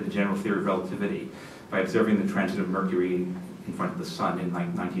validated the general theory of relativity by observing the transit of Mercury in front of the sun in like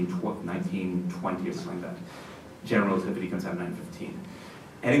 1920 or something like that. General relativity comes out in 1915.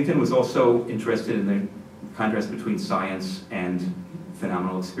 Eddington was also interested in the contrast between science and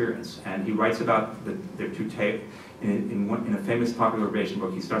phenomenal experience, and he writes about their two tables. In a famous popularization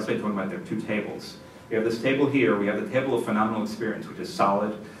book, he starts by talking about their two tables. We have this table here, we have the table of phenomenal experience, which is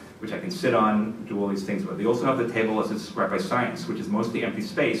solid, which I can sit on, do all these things with. We also have the table as it's described by science, which is mostly empty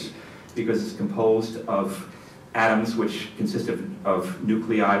space, because it's composed of atoms which consist of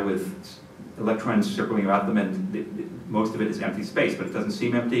nuclei with electrons circling about them, and most of it is empty space, but it doesn't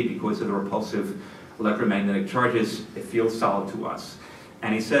seem empty because of the repulsive electromagnetic charges. It feels solid to us.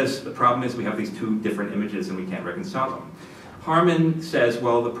 And he says the problem is we have these two different images and we can't reconcile them. Harman says,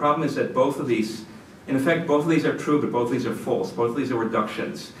 well, the problem is that both of these, in effect, both of these are true, but both of these are false. Both of these are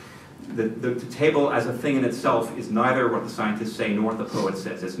reductions. The table as a thing in itself is neither what the scientists say nor what the poet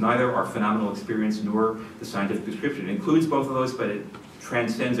says. It's neither our phenomenal experience nor the scientific description. It includes both of those, but it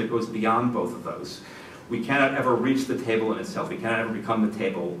transcends, it goes beyond both of those. We cannot ever reach the table in itself. We cannot ever become the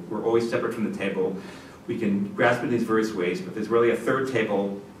table. We're always separate from the table. We can grasp it in these various ways, but there's really a third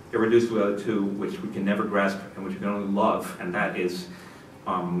table, irreducible to the other two, which we can never grasp and which we can only love, and that is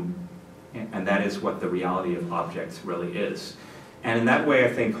what the reality of objects really is. And in that way,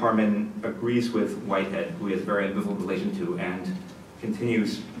 I think Harman agrees with Whitehead, who he has a very ambivalent relation to, and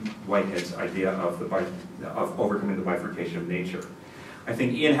continues Whitehead's idea of overcoming the bifurcation of nature. I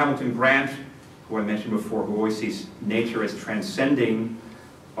think Ian Hamilton Grant, who I mentioned before, who always sees nature as transcending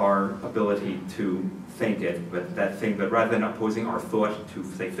our ability to think it, but rather than opposing our thought to,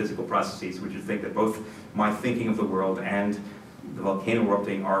 say, physical processes, which would think that both my thinking of the world and the volcano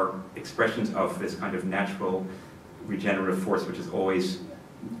erupting are expressions of this kind of natural regenerative force which is always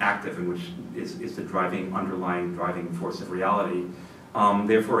active and which is the underlying driving force of reality.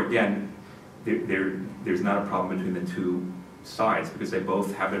 Therefore, again, there's not a problem between the two sides because they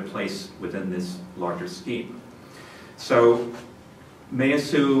both have their place within this larger scheme. So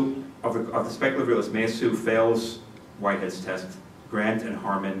Meillassoux, of the speculative realist, Meillassoux fails Whitehead's test. Grant and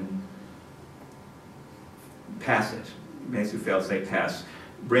Harman pass it. Meillassoux fails, they pass.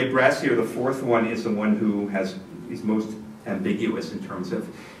 Ray Brassier, the fourth one, is the one who is most ambiguous in terms of,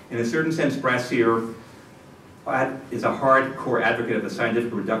 in a certain sense, Brassier is a hardcore advocate of the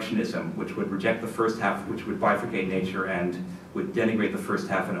scientific reductionism, which would reject the first half, which would bifurcate nature and would denigrate the first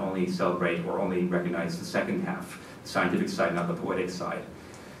half and only celebrate or only recognize the second half, the scientific side, not the poetic side.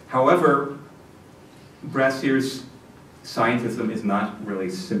 However, Brassier's scientism is not really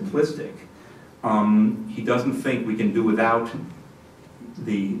simplistic. He doesn't think we can do without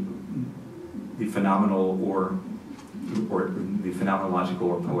the phenomenal or the phenomenological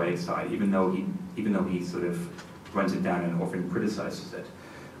or poetic side, even though he sort of runs it down and often criticizes it.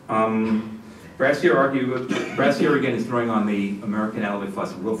 Brassier again is drawing on the American analytic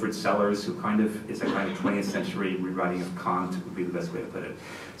philosopher Wilfrid Sellars, who is a kind of 20th century rewriting of Kant, would be the best way to put it.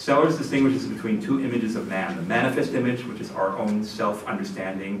 Sellars distinguishes between two images of man: the manifest image, which is our own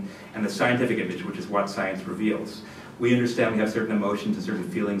self-understanding, and the scientific image, which is what science reveals. We understand we have certain emotions and certain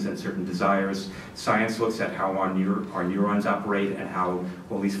feelings and certain desires. Science looks at how our neurons operate and how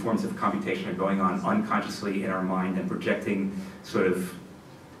all these forms of computation are going on unconsciously in our mind and projecting sort of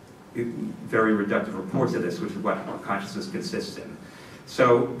very reductive reports of this, which is what our consciousness consists in.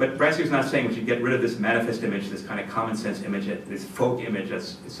 So, but Brassier's not saying we should get rid of this manifest image, this kind of common sense image, this folk image,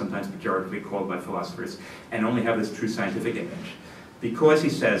 as is sometimes pejoratively called by philosophers, and only have this true scientific image. Because he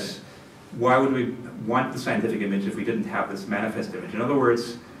says, why would we want the scientific image if we didn't have this manifest image? In other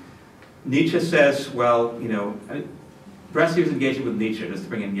words, Nietzsche says, well, Brassier's engaging with Nietzsche, just to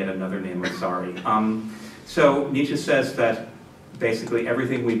bring in yet another name, I'm sorry. So Nietzsche says that basically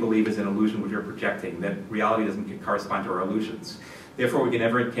everything we believe is an illusion which we're projecting, that reality doesn't correspond to our illusions. Therefore, we can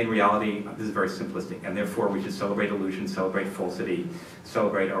never attain reality. This is very simplistic. And therefore, we should celebrate illusion, celebrate falsity,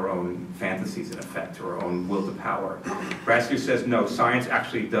 celebrate our own fantasies, in effect, or our own will to power. Brassier says, no, science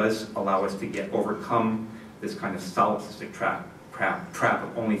actually does allow us to overcome this kind of solipsistic trap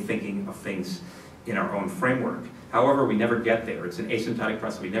of only thinking of things in our own framework. However, we never get there. It's an asymptotic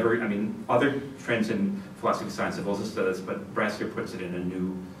process. Other trends in philosophy of science have also said this, but Brassier puts it in a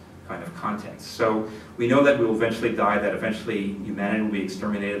new kind of context. So we know that we will eventually die, that eventually humanity will be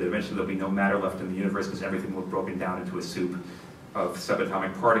exterminated, that eventually there'll be no matter left in the universe because everything will be broken down into a soup of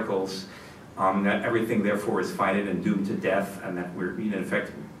subatomic particles, that everything therefore is finite and doomed to death, and that we're, in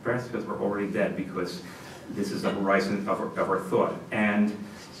effect, Brassier says we're already dead because this is the horizon of our thought. And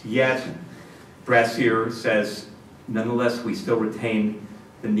yet, Brassier says, nonetheless, we still retain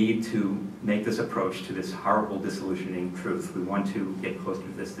the need to make this approach to this horrible disillusioning truth. We want to get closer to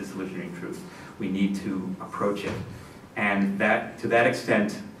this disillusioning truth. We need to approach it. And to that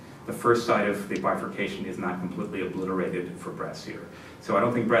extent, the first side of the bifurcation is not completely obliterated for Brassier. So I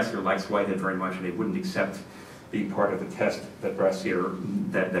don't think Brassier likes Whitehead very much, and he wouldn't accept being part of the test that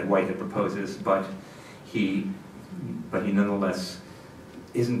that Whitehead proposes, but he nonetheless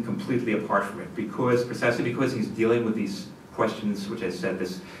isn't completely apart from it, precisely because he's dealing with these questions, which I said,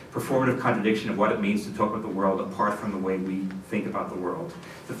 this performative contradiction of what it means to talk about the world apart from the way we think about the world,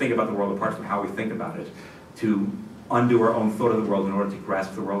 to think about the world apart from how we think about it, to undo our own thought of the world in order to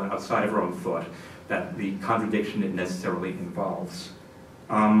grasp the world outside of our own thought, that the contradiction it necessarily involves.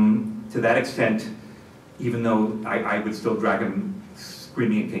 To that extent, even though I would still drag him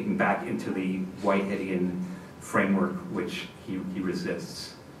screaming and kicking back into the Whiteheadian framework which he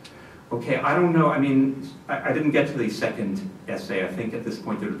resists. Okay, I don't know, I didn't get to the second essay. I think at this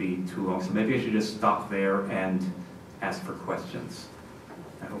point it would be too long, so maybe I should just stop there and ask for questions.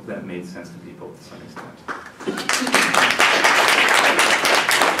 I hope that made sense to people to some extent.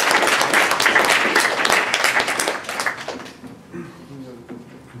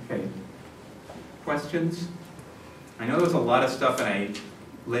 Okay, questions? I know there's a lot of stuff and I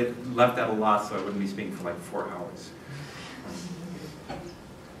left out a lot, so I wouldn't be speaking for like 4 hours.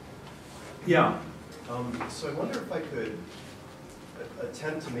 Yeah. So I wonder if I could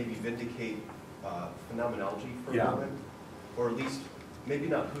attempt to maybe vindicate phenomenology for a moment, or at least maybe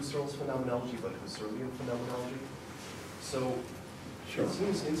not Husserl's phenomenology, but Husserlian phenomenology. So it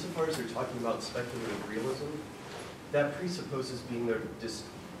seems insofar as you're talking about speculative realism, that presupposes being there this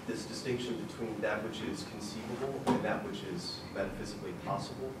distinction between that which is conceivable and that which is metaphysically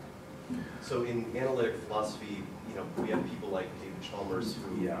possible. So in analytic philosophy, we have people like David Chalmers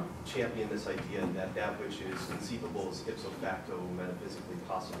who champion this idea that that which is conceivable is ipso facto metaphysically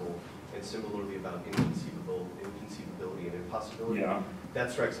possible, and similarly about inconceivability and impossibility.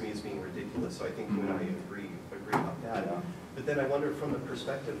 That strikes me as being ridiculous, so I think you and I agree about that. But then I wonder from the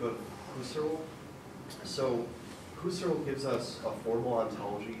perspective of Husserl, so Husserl gives us a formal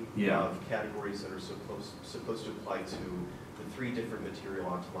ontology of categories that are supposed to apply to the 3 different material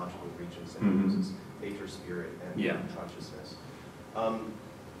ontological regions that he uses: nature, spirit, and consciousness.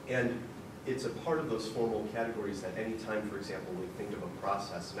 And it's a part of those formal categories that any time, for example, we think of a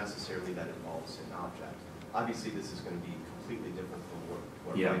process necessarily that involves an object. Obviously, this is going to be completely different from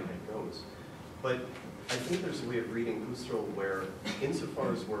where Whitehead goes. But I think there's a way of reading Husserl where,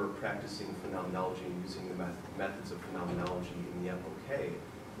 insofar as we're practicing phenomenology and using the methods of phenomenology in the epoche,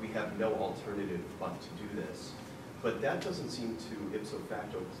 we have no alternative but to do this. But that doesn't seem to ipso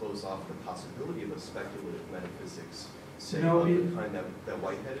facto close off the possibility of a speculative metaphysics, say, of the kind that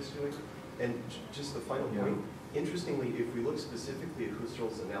Whitehead is doing. And just the final point, interestingly, if we look specifically at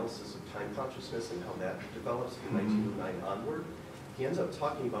Husserl's analysis of time consciousness and how that develops from 1909 onward, he ends up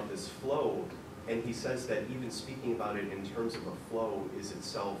talking about this flow, and he says that even speaking about it in terms of a flow is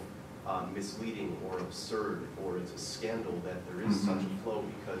itself misleading or absurd, or it's a scandal that there is such a flow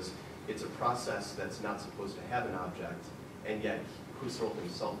because it's a process that's not supposed to have an object, and yet Husserl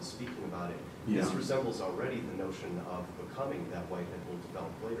himself is speaking about it. This resembles already the notion of becoming that Whitehead will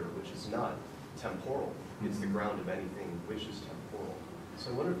develop later, which is not temporal. It's the ground of anything which is temporal.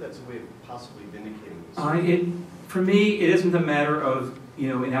 So I wonder if that's a way of possibly vindicating this. For me, it isn't a matter of,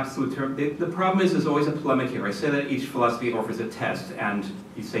 in absolute terms. The problem is there's always a polemic here. I say that each philosophy offers a test, and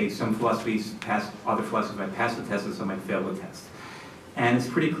you say some philosophies other philosophies might pass the test and some might fail the test. And it's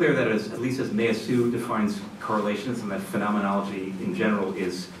pretty clear that at least as Meillassoux defines correlations, and that phenomenology in general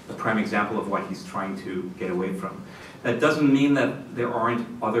is a prime example of what he's trying to get away from. That doesn't mean that there aren't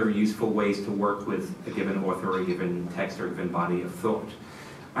other useful ways to work with a given author or a given text or a given body of thought.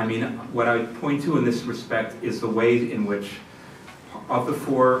 What I would point to in this respect is the way in which, of the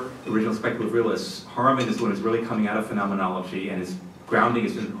 4 original speculative realists, Harman is the one who's really coming out of phenomenology and is grounding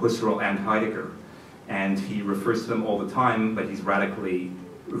is in Husserl and Heidegger. And he refers to them all the time, but he's radically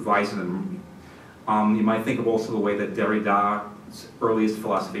revising them. You might think of also the way that Derrida's earliest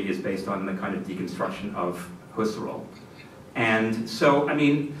philosophy is based on the kind of deconstruction of Husserl. And so, I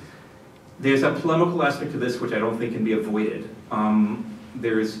mean, there's a polemical aspect to this which I don't think can be avoided.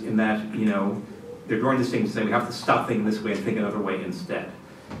 There's in that, you know, they're drawing distinctions saying we have to stop thinking this way and think another way instead.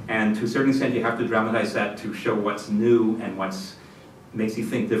 And to a certain extent, you have to dramatize that to show what's new and what's makes you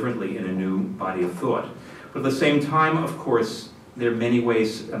think differently in a new body of thought. But at the same time, of course, there are many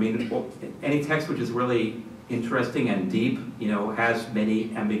ways. I mean, well, any text which is really interesting and deep, you know, has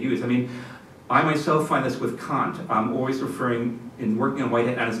many ambiguities. I mean, I myself find this with Kant. I'm always referring, in working on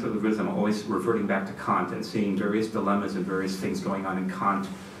Whitehead and Speculative Realism, I'm always reverting back to Kant and seeing various dilemmas and various things going on in Kant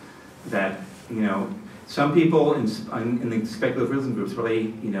that, you know, some people in the speculative realism groups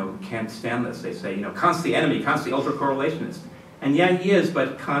really, you know, can't stand this. They say, you know, Kant's the enemy, Kant's the ultra-correlationist. And yeah, he is,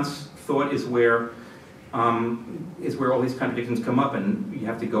 but Kant's thought is where all these contradictions come up, and you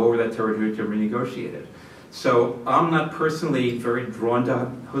have to go over that territory to renegotiate it. So I'm not personally very drawn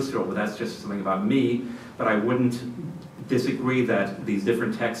to Husserl, but that's just something about me. But I wouldn't disagree that these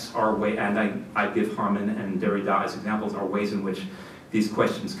different texts are and I give Harman and Derrida as examples, are ways in which these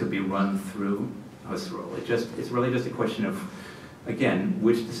questions could be run through Husserl. It's really just a question of, again,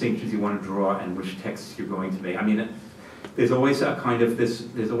 which distinctions you want to draw and which texts you're going to make. I mean, there's always a kind of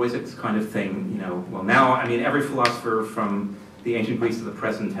thing, you know, well now, I mean, every philosopher from the ancient Greece to the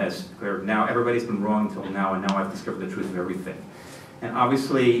present has declared, now everybody's been wrong until now, and now I've discovered the truth of everything. And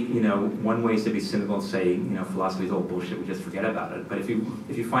obviously, you know, one way is to be cynical and say, you know, philosophy is all bullshit, we just forget about it. But if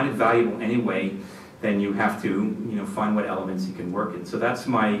you find it valuable anyway, then you have to, you know, find what elements you can work in. So that's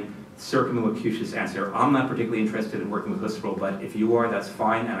my circumlocucious answer. I'm not particularly interested in working with Husserl, but if you are, that's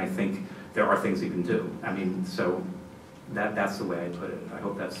fine, and I think there are things you can do. I mean, so that's the way I put it. I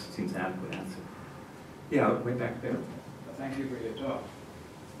hope that seems an adequate answer. Yeah, way back there. Thank you for your talk.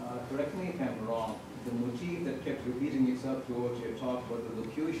 Correct me if I'm wrong. The motif that kept repeating itself towards your talk was the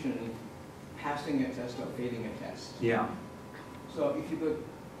locution, passing a test or failing a test. Yeah. So if you could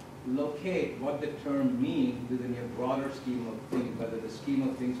locate what the term means within your broader scheme of things, whether the scheme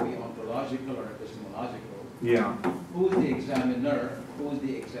of things be ontological or epistemological. Yeah. Who's the examiner? Who's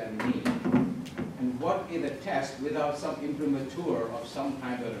the examinee? And what is a test without some imprimatur of some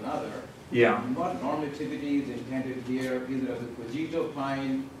kind or another? Yeah. And what normativity is intended here, either of the cogito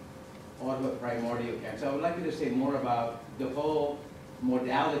kind or the primordial kind. So I would like you to say more about the whole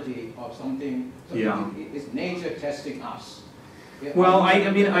modality of something. So yeah. Is nature testing us? Well,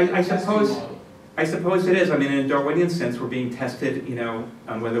 I suppose it is. I mean, in a Darwinian sense, we're being tested, you know,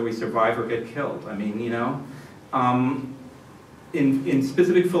 on whether we survive or get killed. I mean, you know, in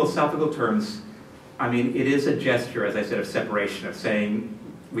specific philosophical terms, I mean, it is a gesture, as I said, of separation, of saying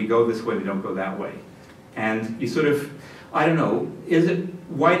we go this way, we don't go that way. And you sort of, I don't know, is it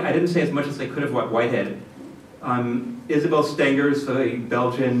I didn't say as much as I could have about Whitehead. Isabel Stengers, the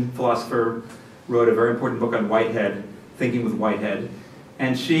Belgian philosopher, wrote a very important book on Whitehead, Thinking with Whitehead,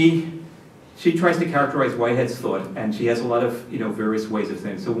 and she tries to characterize Whitehead's thought, and she has a lot of, you know, various ways of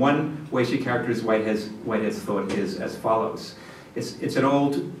thinking. So one way she characterizes Whitehead's thought is as follows. It's an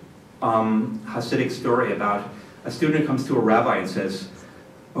old Hasidic story about a student who comes to a rabbi and says,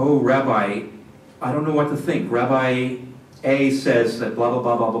 "Oh, Rabbi, I don't know what to think. Rabbi A says that blah, blah,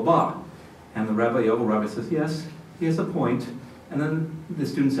 blah, blah, blah, blah." And the rabbi says, "Yes, he has a point." And then the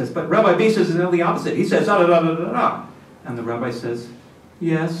student says, "But Rabbi B says the opposite. He says da, da, da, da, da, da." And the rabbi says,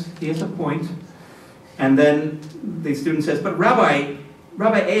 "Yes, he has a point." And then the student says, "But Rabbi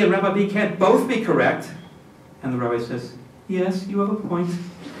A and Rabbi B can't both be correct." And the rabbi says, "Yes, you have a point."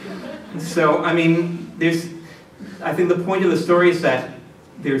 So, I mean, I think the point of the story is that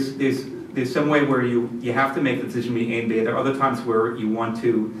there's some way where you have to make the decision between A and B. There are other times where you want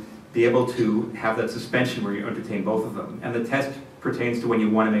to be able to have that suspension where you entertain both of them. And the test pertains to when you're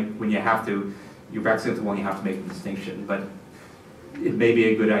practicing the one you have to make a distinction. But it may be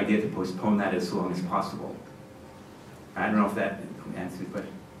a good idea to postpone that as long as possible. I don't know if that answers, but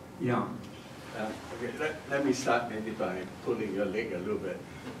yeah. Okay, let me start maybe by pulling your leg a little bit.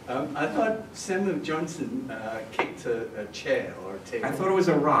 I thought Samuel Johnson kicked a chair or a table. I thought it was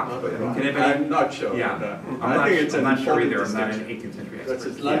a rock. But I'm not sure. Yeah. I think it's I'm not sure either. I'm distinction. not an 18th century expert. Because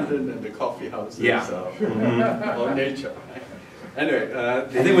it's London and the coffee houses or nature. Anyway, I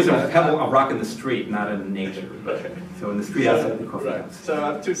think it was a rock in the street, not in nature. So in the street outside the coffee house. So I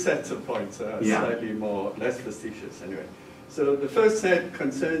have two sets of points, slightly less facetious anyway. So the first set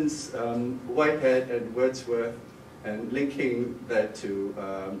concerns Whitehead and Wordsworth and linking that to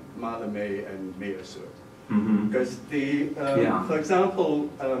Mallarmé and Meyersworth. Because for example,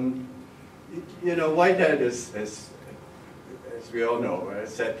 you know, Whitehead is, as we all know,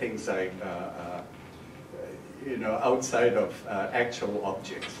 said things like, you know, outside of actual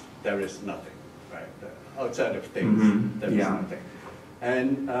objects, there is nothing, right? Outside of things, there is nothing.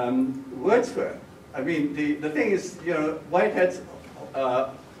 And Wordsworth, I mean, the thing is, you know, Whitehead's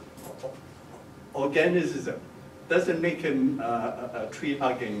organicism doesn't make him a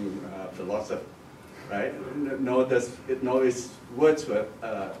tree-hugging philosopher, right? Nor is Wordsworth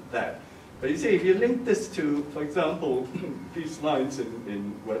that. But you see, if you link this to, for example, these lines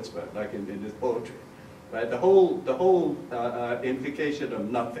in Wordsworth, like in his poetry, right? The whole implication of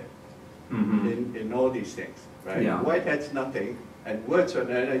nothing in all these things, right? Yeah. Whitehead's nothing, and Wordsworth,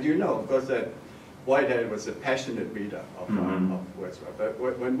 and you know, of course, that Whitehead was a passionate reader of Wordsworth. But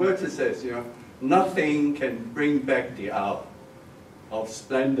when Wordsworth says, you know, nothing can bring back the hour of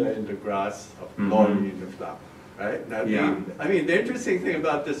splendor in the grass, of glory in the flower, right? Now, I mean, the interesting thing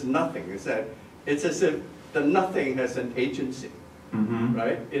about this nothing is that it's as if the nothing has an agency,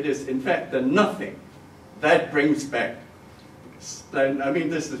 right? It is, in fact, the nothing that brings back splendor. I mean,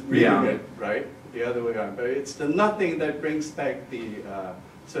 this is reading it, right? The other way around, but it's the nothing that brings back the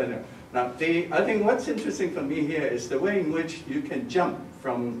splendor. Now, I think what's interesting for me here is the way in which you can jump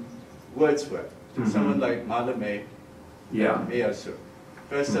from Wordsworth to someone like Mallarmé, Meillassoux.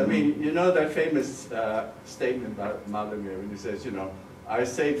 Because, I mean, you know that famous statement about Mallarmé when he says, you know, I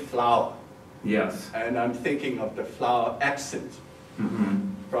say flower. Yes. And I'm thinking of the flower absent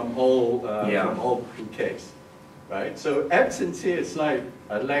from all bouquets, right? So absence here is like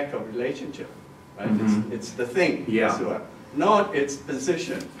a lack of relationship, right? It's the thing, not its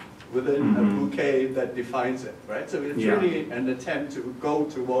position within a bouquet that defines it, right? So it's really an attempt to go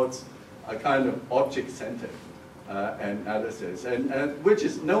towards a kind of object-centered analysis, and which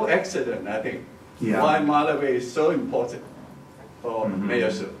is no accident, I think, why Mallarmé is so important for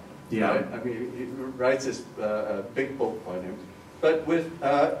Meillassoux. Right? I mean, he writes this big book on him. But with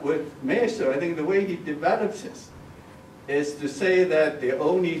Meillassoux, I think the way he develops this is to say that the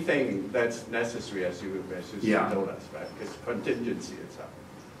only thing that's necessary, as you told us, right, is contingency itself.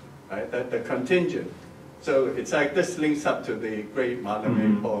 Right? That the contingent. So it's like this links up to the great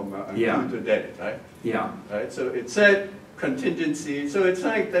Mallarmé poem, Coup to Dead, right? Right? So it said contingency. So it's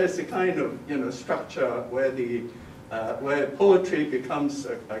like there's a kind of structure where where poetry becomes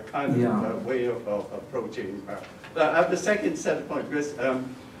a kind of way of approaching. I have the second set of points, because,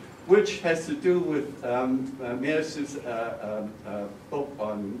 which has to do with Meillassoux' book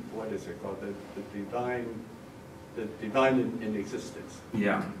on, what is it called, the divine in existence.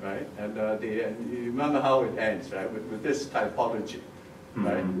 Right? And you remember how it ends, right? With this typology,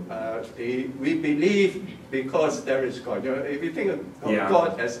 right? We believe because there is God. You know, if you think of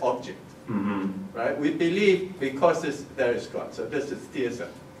God as object, right? We believe because there is God. So this is theism,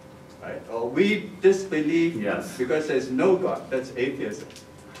 right? Or we disbelieve because there's no God. That's atheism.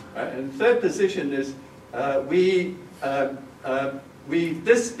 Right? And the third position is we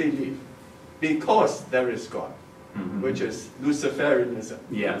disbelieve because there is God. Which is Luciferianism,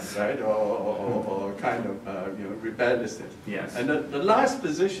 right, or kind of rebelliousness. And the last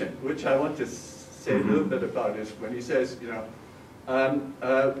position, which I want to say a little bit about, is when he says,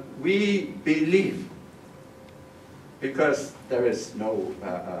 we believe because there is no,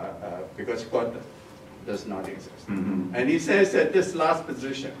 because God does not exist. And he says that this last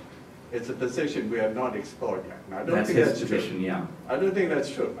position, it's a position we have not explored yet. Now, I don't think that's true. I don't think that's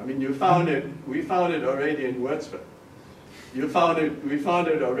true. I mean, we found it already in Wordsworth. We found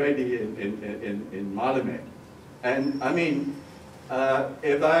it already in Mallarmé. And I mean,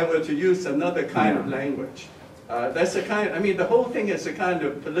 if I were to use another kind of language, that's a kind. I mean, the whole thing is a kind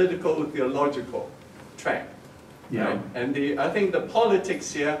of political theological track. Right? And I think the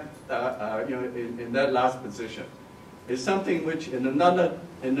politics here, in that last position, is something which in another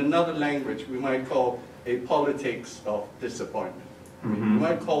language we might call a politics of disappointment. I mean, you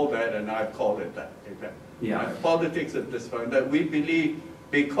might call that, and I've called it that. Right? Politics of disappointment, that we believe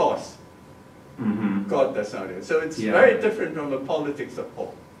because God does not exist. So it's very different from the politics of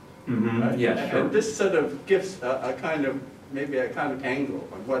hope. Right? And this sort of gives a kind of, maybe a kind of angle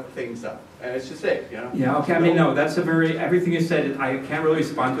on what things are. As you say, okay, I mean, no, that's everything you said, I can't really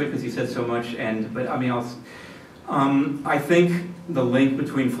respond to it because you said so much, but I mean, I think the link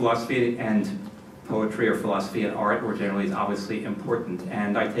between philosophy and poetry, or philosophy and art more generally, is obviously important,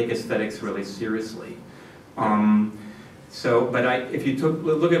 and I take aesthetics really seriously. If you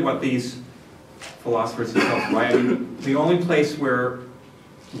look at what these philosophers themselves write, I mean, the only place where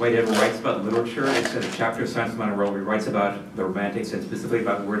Whitehead writes about literature is in a chapter of Science of Modern World, where he writes about the Romantics, and specifically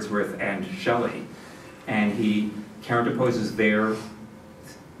about Wordsworth and Shelley. and he counterposes their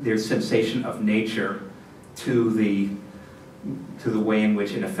sensation of nature to the way in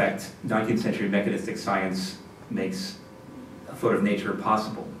which, in effect, 19th century mechanistic science makes a thought of nature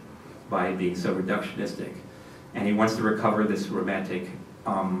possible by being so reductionistic. And he wants to recover this romantic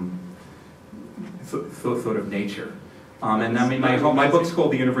thought of nature. And I mean, my book's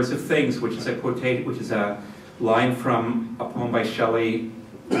called The Universe of Things, which is a line from a poem by Shelley,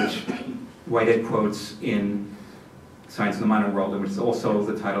 which Whitehead quotes in Science in the Modern World, and which is also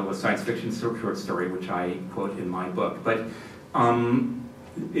the title of a science fiction short story, which I quote in my book. But I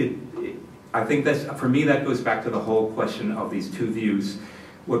think for me, that goes back to the whole question of these two views.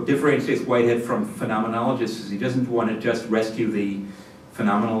 What differentiates Whitehead from phenomenologists is he doesn't want to just rescue the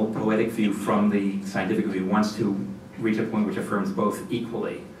phenomenal poetic view from the scientific view. He wants to reach a point which affirms both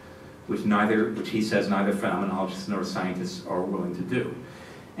equally, which he says neither phenomenologists nor scientists are willing to do.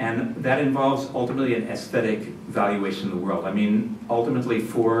 And that involves ultimately an aesthetic valuation of the world. I mean, ultimately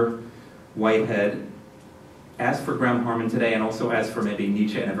for Whitehead, as for Graham Harman today, and also as for maybe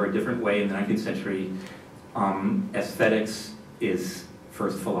Nietzsche in a very different way in the 19th century, aesthetics is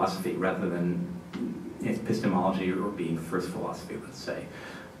first philosophy rather than epistemology or being first philosophy, let's say.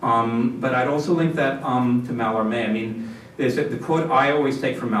 But I'd also link that to Mallarmé. I mean, there's the quote I always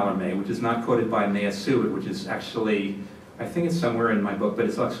take from Mallarmé, which is not quoted by Maya Seward, which is actually, I think it's somewhere in my book, but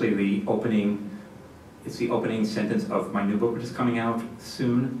it's actually the opening sentence of my new book, which is coming out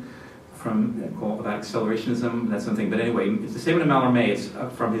soon, about accelerationism, that's something. But anyway, it's the statement of Mallarmé. It's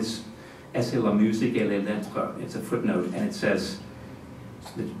from his essay La musique et les lettres. It's a footnote, and it says,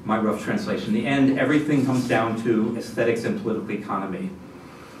 my rough translation, in the end, everything comes down to aesthetics and political economy.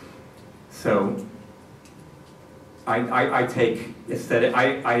 So I take aesthetic,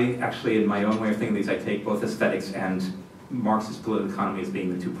 I actually, in my own way of thinking these, I take both aesthetics and Marxist political economy as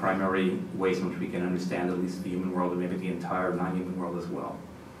being the two primary ways in which we can understand at least the human world and maybe the entire non-human world as well.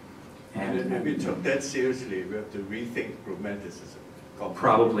 And if we took that seriously, we have to rethink romanticism.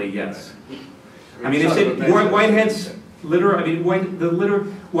 Probably, yes. I mean, Whitehead's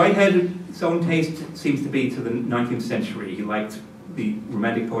Whitehead's own taste seems to be to the 19th century. He liked the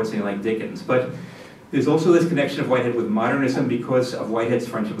Romantic poets and he liked Dickens. But there's also this connection of Whitehead with modernism because of Whitehead's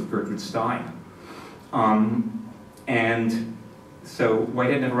friendship with Gertrude Stein. And so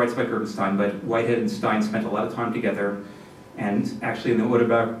Whitehead never writes about Gertrude Stein, but Whitehead and Stein spent a lot of time together. And actually in the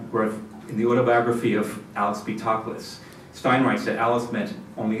autobiography of Alice B. Toklas, Stein writes that Alice met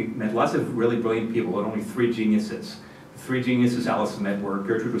lots of really brilliant people, but only three geniuses. The three geniuses Alice met were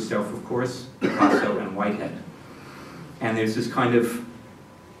Gertrude Rousseff, of course, Picasso, and Whitehead. And there's this kind of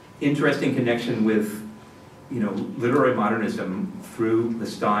interesting connection with, literary modernism through the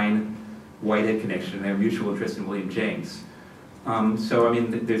Stein-Whitehead connection and their mutual interest in William James. So I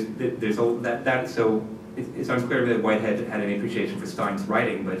mean, so it's unclear that Whitehead had any appreciation for Stein's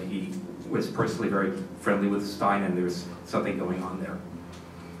writing, but he was personally very friendly with Stein, and there's something going on there.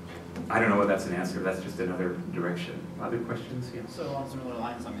 I don't know whether that's an answer. That's just another direction. Other questions? Yeah. So along similar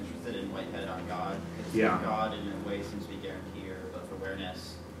lines, I'm interested in Whitehead on God. Because God, in a way, seems to be guaranteed both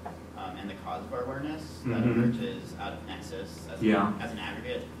awareness and the cause of our awareness that emerges out of nexus as an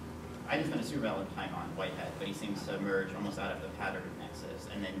aggregate. I didn't spend a super relevant time on Whitehead, but he seems to emerge almost out of the pattern of nexus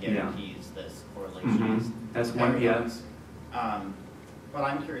and then guarantees this correlation. That's one, But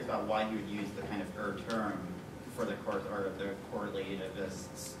I'm curious about why he would use the kind of term for the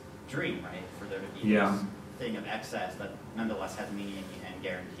correlativist dream, right? For there to be this thing of excess that nonetheless has meaning and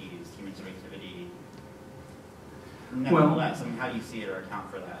guarantees human subjectivity. Nevertheless, how do you see it or account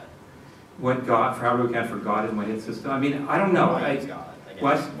for that? How do we account for God in Whitehead's system? I mean, I don't know. Why use God? I guess.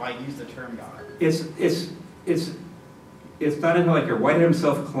 What? Why use the term God? It's not entirely clear. Whitehead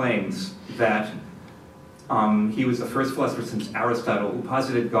himself claims that he was the first philosopher since Aristotle who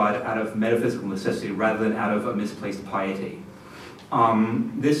posited God out of metaphysical necessity rather than out of a misplaced piety.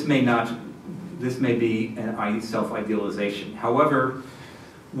 This may be a self-idealization. However,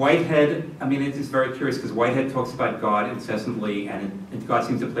 Whitehead, I mean, it is very curious because Whitehead talks about God incessantly, and God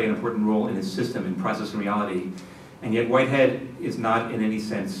seems to play an important role in his system, in process and reality. And yet Whitehead is not in any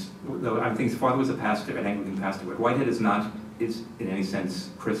sense, though I think his father was a pastor, an Anglican pastor, but Whitehead is in any sense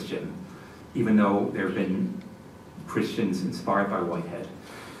Christian, even though there have been Christians inspired by Whitehead.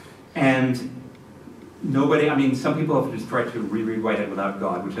 And some people have just tried to reread Whitehead without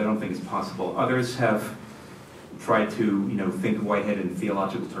God, which I don't think is possible. Others have tried to, think of Whitehead in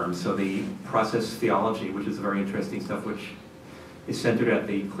theological terms. So the process theology, which is very interesting stuff, which is centered at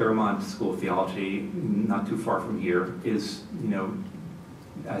the Claremont School of Theology, not too far from here, has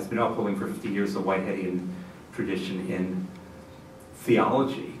been upholding for 50 years the Whiteheadian tradition in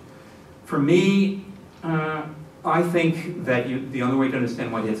theology. For me, I think that the only way to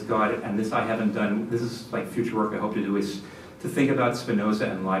understand Whitehead's God, and this I haven't done, this is like future work I hope to do, is to think about Spinoza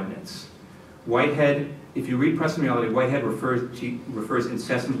and Leibniz. Whitehead, if you read Present Reality, Whitehead refers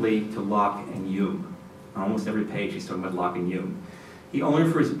incessantly to Locke and Hume. On almost every page he's talking about Locke and Hume. He only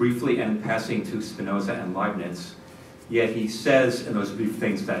refers briefly and in passing to Spinoza and Leibniz, yet he says in those brief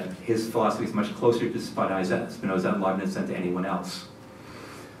things that his philosophy is much closer to Spinoza and Leibniz than to anyone else.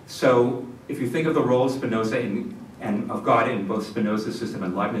 So if you think of the role of Spinoza and of God in both Spinoza's system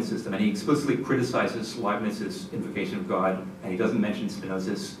and Leibniz's system, and he explicitly criticizes Leibniz's invocation of God, and he doesn't mention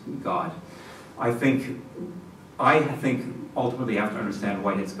Spinoza's God, I think ultimately you have to understand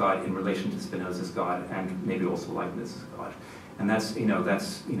Whitehead's God in relation to Spinoza's God and maybe also Leibniz's God. And that's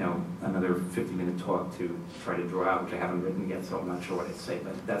another 50-minute talk to try to draw out, which I haven't written yet, so I'm not sure what I'd say,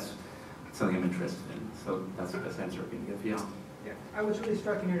 but that's something I'm interested in. So that's the best answer I can give. Yeah. Yeah, I was really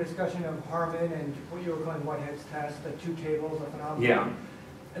struck in your discussion of Harmon and what you were calling Whitehead's test, the two tables of phenomena. Yeah.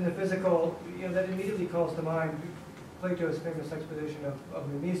 And the physical, that immediately calls to mind Plato's famous exposition of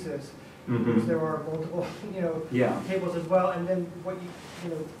mimesis, because there are multiple, tables as well. And then what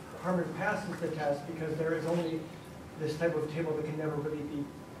Harmon passes the test because there is only this type of table that can never really be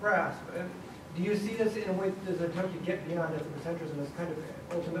grasped. Do you see this in a way as an attempt to get beyond ethnocentrism as kind of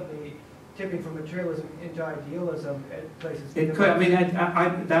ultimately tipping from materialism into idealism at places? It could. I mean,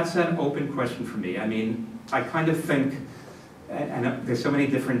 that's an open question for me. I mean, I kind of think, and there's so many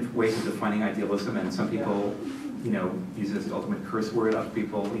different ways of defining idealism, and some people, use it as the ultimate curse word. Other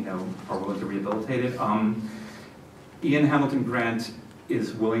people, are willing to rehabilitate it. Ian Hamilton Grant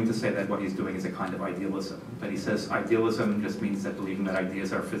is willing to say that what he's doing is a kind of idealism. But he says idealism just means that believing that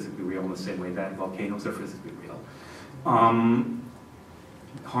ideas are physically real in the same way that volcanoes are physically real. Harmon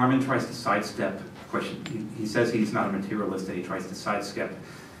tries to sidestep the question. He says he's not a materialist, and he tries to sidestep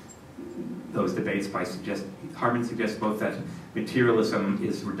those debates by Harmon suggests both that materialism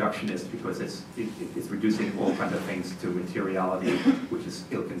is reductionist because it's reducing all kinds of things to materiality, which is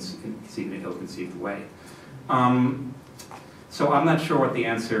ill-conceived in an ill-conceived way. So I'm not sure what the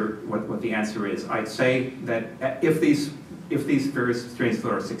answer is. I'd say that if these various strains of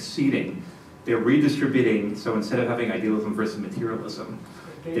thought are succeeding, they're redistributing. So instead of having idealism versus materialism,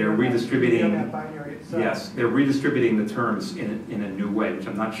 they're redistributing. Yes, they're redistributing the terms in a new way, which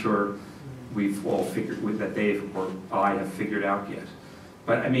I'm not sure we've all figured that Dave or I have figured out yet.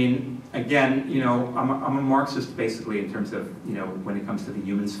 But I mean, again, I'm a Marxist basically in terms of when it comes to the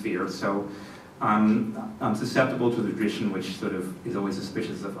human sphere. So I'm susceptible to the tradition which sort of is always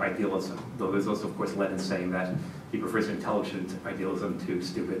suspicious of idealism, though there's also, of course, Lenin saying that he prefers intelligent idealism to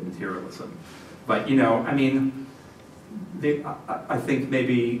stupid materialism. But, I mean, I think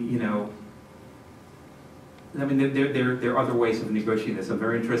maybe, there are other ways of negotiating this. I'm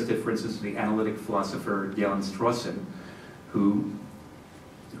very interested, for instance, in the analytic philosopher Galen Strawson, who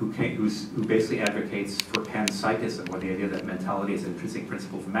basically advocates for panpsychism, or the idea that mentality is an intrinsic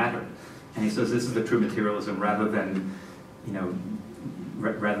principle of matter. And he says this is the true materialism, rather than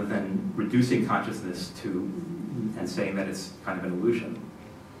reducing consciousness to and saying that it's kind of an illusion.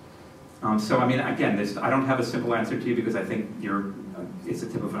 So I mean, again, I don't have a simple answer to you because I think it's the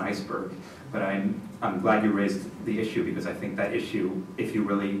tip of an iceberg. But I'm glad you raised the issue because I think that issue, if you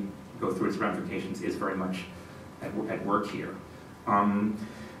really go through its ramifications, is very much at work here.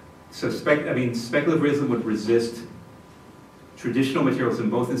 Speculative realism would resist traditional materialism,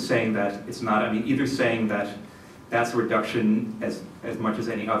 both in saying that it's not, either saying that that's a reduction as much as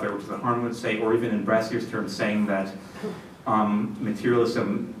any other, which is what Harmon would say, or even in Brassier's terms, saying that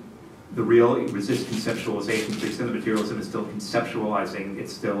materialism, the real resists conceptualization, to the extent that materialism is still conceptualizing,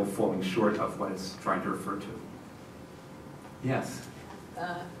 it's still falling short of what it's trying to refer to. Yes?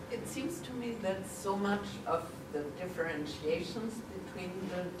 It seems to me that so much of the differentiations between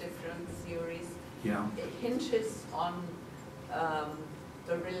the different theories hinges on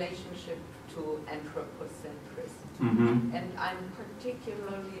the relationship to anthropocentrism. And I'm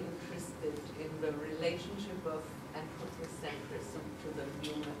particularly interested in the relationship of anthropocentrism to the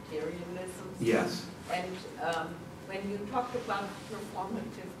new materialisms. Yes. And when you talk about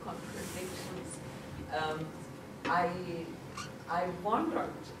performative contradictions, I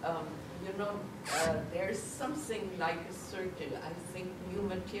wondered, there's something like a circle. I think new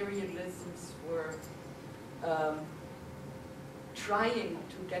materialisms were trying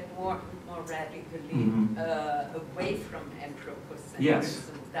to get more and more radically away from anthropocentrism. Yes.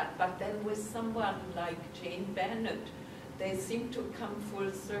 But then with someone like Jane Bennett, they seem to come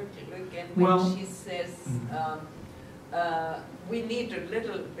full circle again when she says, we need a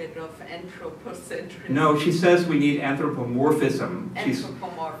little bit of anthropocentrism. No, she says we need anthropomorphism.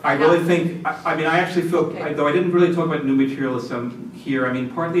 Anthropomorphism. I really think, I mean, I actually feel, Okay. though I didn't really talk about new materialism here, I mean,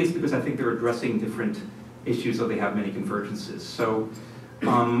 partly it's because I think they're addressing different issues, so they have many convergences. So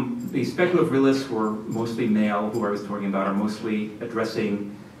the speculative realists who are mostly male, who I was talking about, are mostly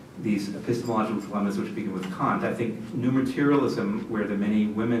addressing these epistemological dilemmas which begin with Kant. I think new materialism, where the many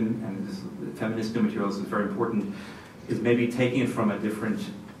women, and this feminist new materialism is very important, is maybe taking it from a different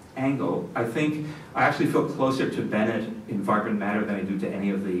angle. I think I actually feel closer to Bennett in Vibrant Matter than I do to any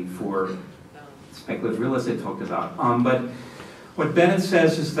of the four speculative realists I talked about. But what Bennett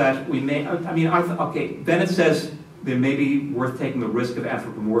says is that we may, Bennett says there may be worth taking the risk of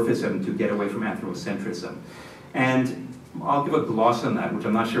anthropomorphism to get away from anthropocentrism. And I'll give a gloss on that, which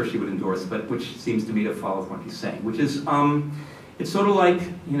I'm not sure she would endorse, but which seems to me to follow what he's saying, which is, it's sort of like,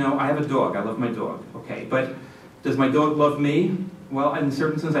 you know, I have a dog, I love my dog, okay, but does my dog love me? Well, in a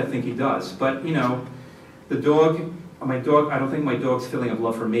certain sense, I think he does, but, you know, my dog, I don't think my dog's feeling of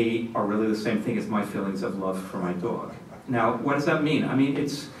love for me are really the same thing as my feelings of love for my dog. Now, what does that mean? I mean,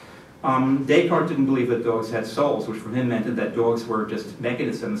 it's, Descartes didn't believe that dogs had souls, which for him meant that dogs were just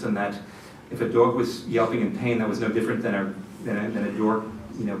mechanisms, and that if a dog was yelping in pain, that was no different than a door,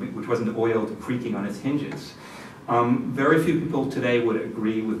 you know, which wasn't oiled, creaking on its hinges. Very few people today would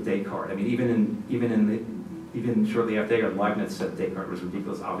agree with Descartes. I mean, even shortly after Descartes, Leibniz said Descartes was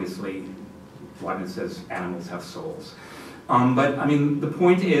ridiculous. Obviously, Leibniz says animals have souls. But I mean, the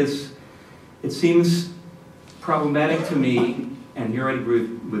point is, it seems problematic to me, and here I agree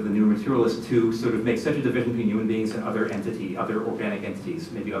with the new materialist, to sort of make such a division between human beings and other organic entities,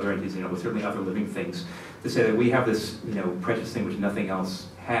 maybe other entities, you know, certainly other living things, to say that we have this, you know, precious thing which nothing else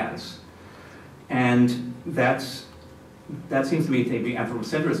has. And that seems to me to be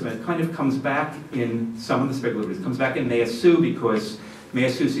anthropocentrism. It kind of comes back in some of the speculatives. It comes back in Meillassoux, because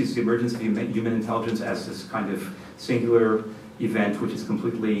Meillassoux sees the emergence of human intelligence as this kind of singular event which is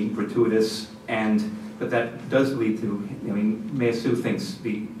completely gratuitous, but that does lead to, I mean, Meillassoux thinks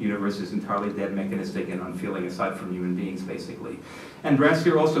the universe is entirely dead, mechanistic, and unfeeling aside from human beings, basically. And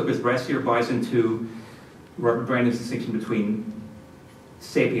Brassier also, because Brassier buys into Robert Brandam's distinction between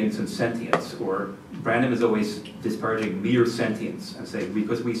sapience and sentience, or Brandam is always disparaging mere sentience and say,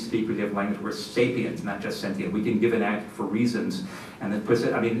 because we speak, we have language, we're sapient, not just sentient. We can give an act for reasons, and that puts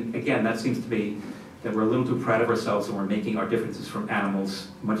it, I mean, again, that seems to be that we're a little too proud of ourselves and we're making our differences from animals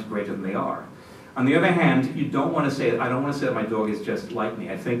much greater than they are. On the other hand, you don't want to say, I don't want to say that my dog is just like me.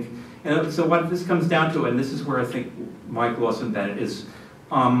 I think, and so what this comes down to, and this is where I think Mike Lawson Bennett is,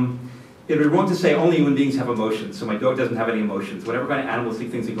 it would be wrong to say only human beings have emotions, so my dog doesn't have any emotions. Whatever kind of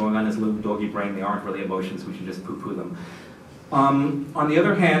animalistic things are going on in his little doggy brain, they aren't really emotions, we should just poo-poo them. On the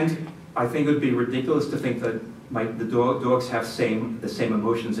other hand, I think it would be ridiculous to think that dogs have the same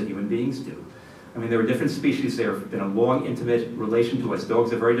emotions that human beings do. I mean, there are different species. There have been a long, intimate relation to us.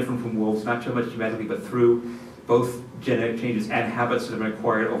 Dogs are very different from wolves, not so much genetically, but through both genetic changes and habits that have been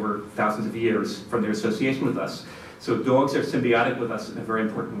acquired over thousands of years from their association with us. So dogs are symbiotic with us in a very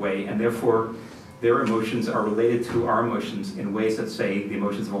important way, and therefore their emotions are related to our emotions in ways that, say, the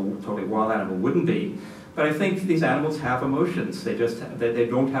emotions of a totally wild animal wouldn't be. But I think these animals have emotions. They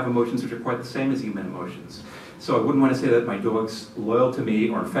don't have emotions which are quite the same as human emotions. So I wouldn't want to say that my dog's loyal to me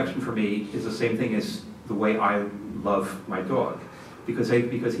or affection for me is the same thing as the way I love my dog. Because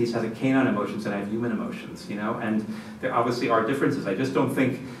he has a canine emotions and I have human emotions, you know? And there obviously are differences. I just don't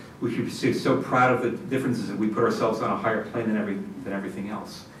think we should be so proud of the differences that we put ourselves on a higher plane than everything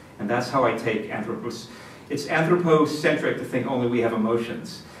else. And that's how I take it's anthropocentric to think only we have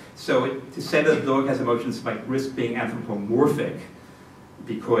emotions. So to say that a dog has emotions might risk being anthropomorphic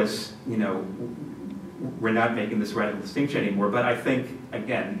because, you know, we're not making this radical distinction anymore. But I think,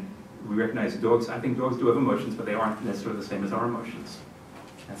 again, we recognize I think dogs do have emotions, but they aren't necessarily the same as our emotions.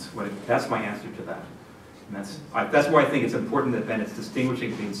 That's my answer to that. And that's why I think it's important that Bennett's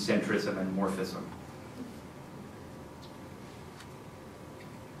distinguishing between centrism and morphism.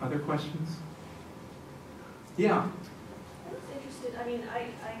 Other questions? Yeah. I was interested, I mean, I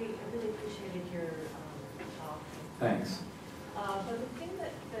really appreciated your talk. Thanks. But the thing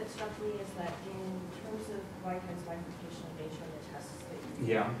that struck me is that in terms of Whitehead's bifurcation of nature and the tests that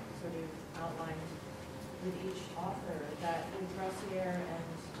you sort of outlined with each author, that with Brassier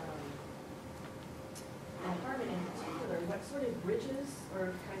and Harman in particular, what sort of bridges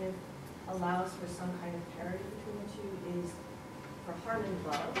or kind of allows for some kind of parity between the two is for Harman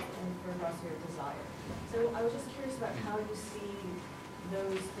love and for Brassier desire. So I was just curious about how you see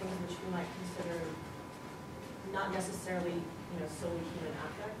those things which we might consider not necessarily, you know, solely human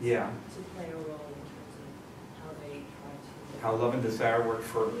affects to play a role in terms of how they try How love and desire work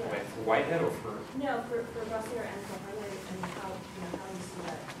for, Yeah. for Whitehead or for? No, for Rossier and for Harlan, and how, how you see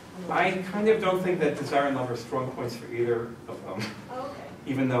that. I kind of don't think that desire and love are strong points for either of them, Oh, okay.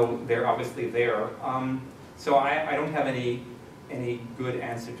 even though they're obviously there. So I don't have any good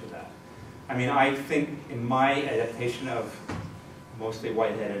answer to that. I mean, I think in my adaptation of mostly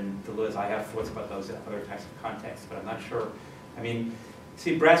Whitehead and Deleuze, I have thoughts about those in other types of contexts, but I'm not sure. I mean,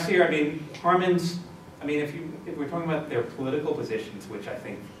 see, Brassier, I mean, Harman's, I mean, if we're talking about their political positions, which I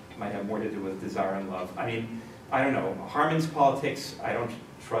think might have more to do with desire and love, I mean, I don't know. Harman's politics, I don't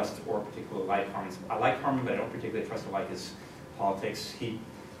trust or particularly like Harman's. I like Harman, but I don't particularly trust or like his politics.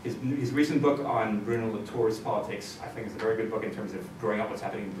 His recent book on Bruno Latour's politics, I think is a very good book in terms of drawing up what's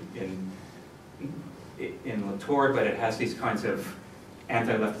happening in Latour, but it has these kinds of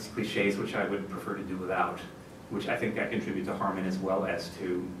anti-leftist cliches which I would prefer to do without, which I think that contribute to Harman as well as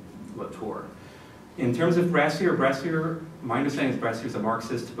to Latour. In terms of Brassier, my understanding is Brassier's a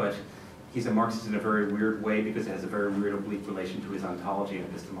Marxist, but he's a Marxist in a very weird way because it has a very weird oblique relation to his ontology and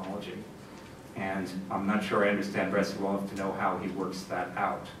epistemology. And I'm not sure I understand Brassier well enough to know how he works that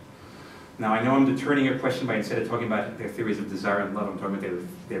out. Now, I know I'm deterring your question by instead of talking about their theories of desire and love, I'm talking about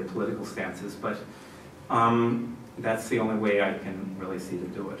their political stances, but that's the only way I can really see to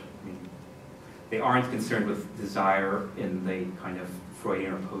do it. I mean, they aren't concerned with desire in the kind of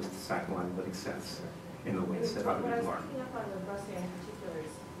Freudian or post-psychoanalytic sense in the ways that other people are. What I was picking up on with Brassier in particular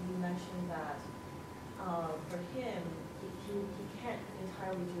is you mentioned that for him, he can't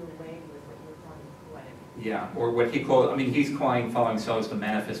entirely do away with what you're calling poetic. Yeah, or what he called, I mean, he's calling following Sellers the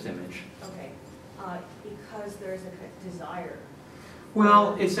manifest image. Okay, because there's a desire.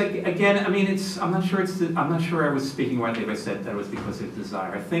 Well, it's like, again, I mean, I'm not sure I was speaking rightly if I said that it was because of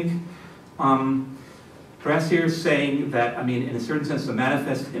desire. I think Brassier is saying that, I mean, in a certain sense, the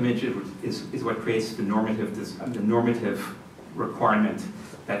manifest image is what creates the normative requirement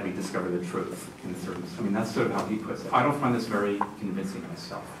that we discover the truth. In a certain, I mean, that's sort of how he puts it. I don't find this very convincing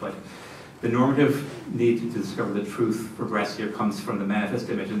myself, but the normative need to discover the truth for Brassier comes from the manifest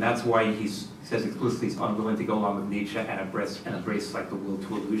image, and that's why he says explicitly he's unwilling to go along with Nietzsche and embrace like the will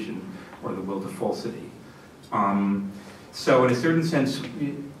to illusion or the will to falsity. So in a certain sense,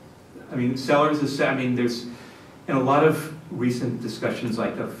 I mean, Sellers is, I mean, there's, in a lot of recent discussions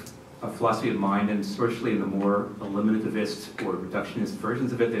like of philosophy of mind, and especially in the more eliminativist or reductionist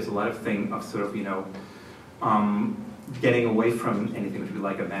versions of it, there's a lot of sort of, you know, getting away from anything which would be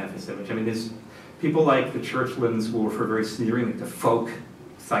like a manifest image. I mean, there's people like the Churchlands will refer very sneeringly to folk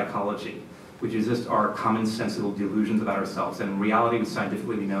psychology, which is just our common-sensical delusions about ourselves. And in reality, we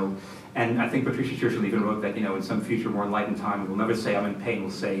scientifically we know, and I think Patricia Churchland even wrote that, you know, in some future more enlightened time, we'll never say I'm in pain,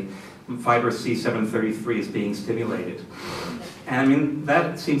 we'll say fiber C733 is being stimulated. And I mean,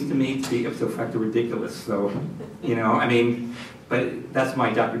 that seems to me to be ipso facto ridiculous. So, you know, I mean, but that's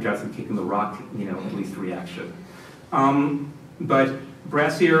my Dr. Johnson kicking the rock, you know, at least reaction. But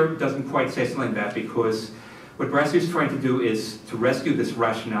Brassier doesn't quite say something like that, because what Brassier is trying to do is to rescue this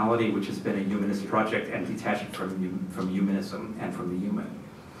rationality, which has been a humanist project, and detach it from humanism and from the human.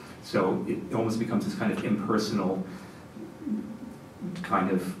 So it almost becomes this kind of impersonal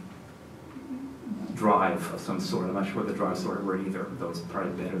kind of drive of some sort. I'm not sure what the drive sort of word either, though it's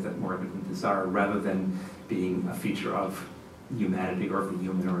probably better than more than desire, rather than being a feature of humanity or of the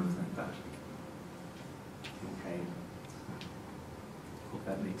human or anything like that. Okay. Hope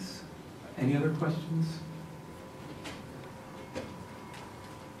that makes. Any other questions?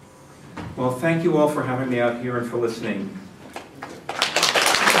 Well, thank you all for having me out here and for listening.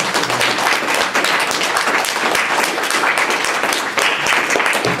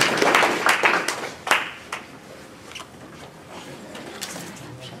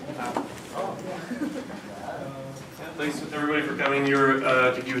 Thanks everybody for coming.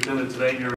 You attended today.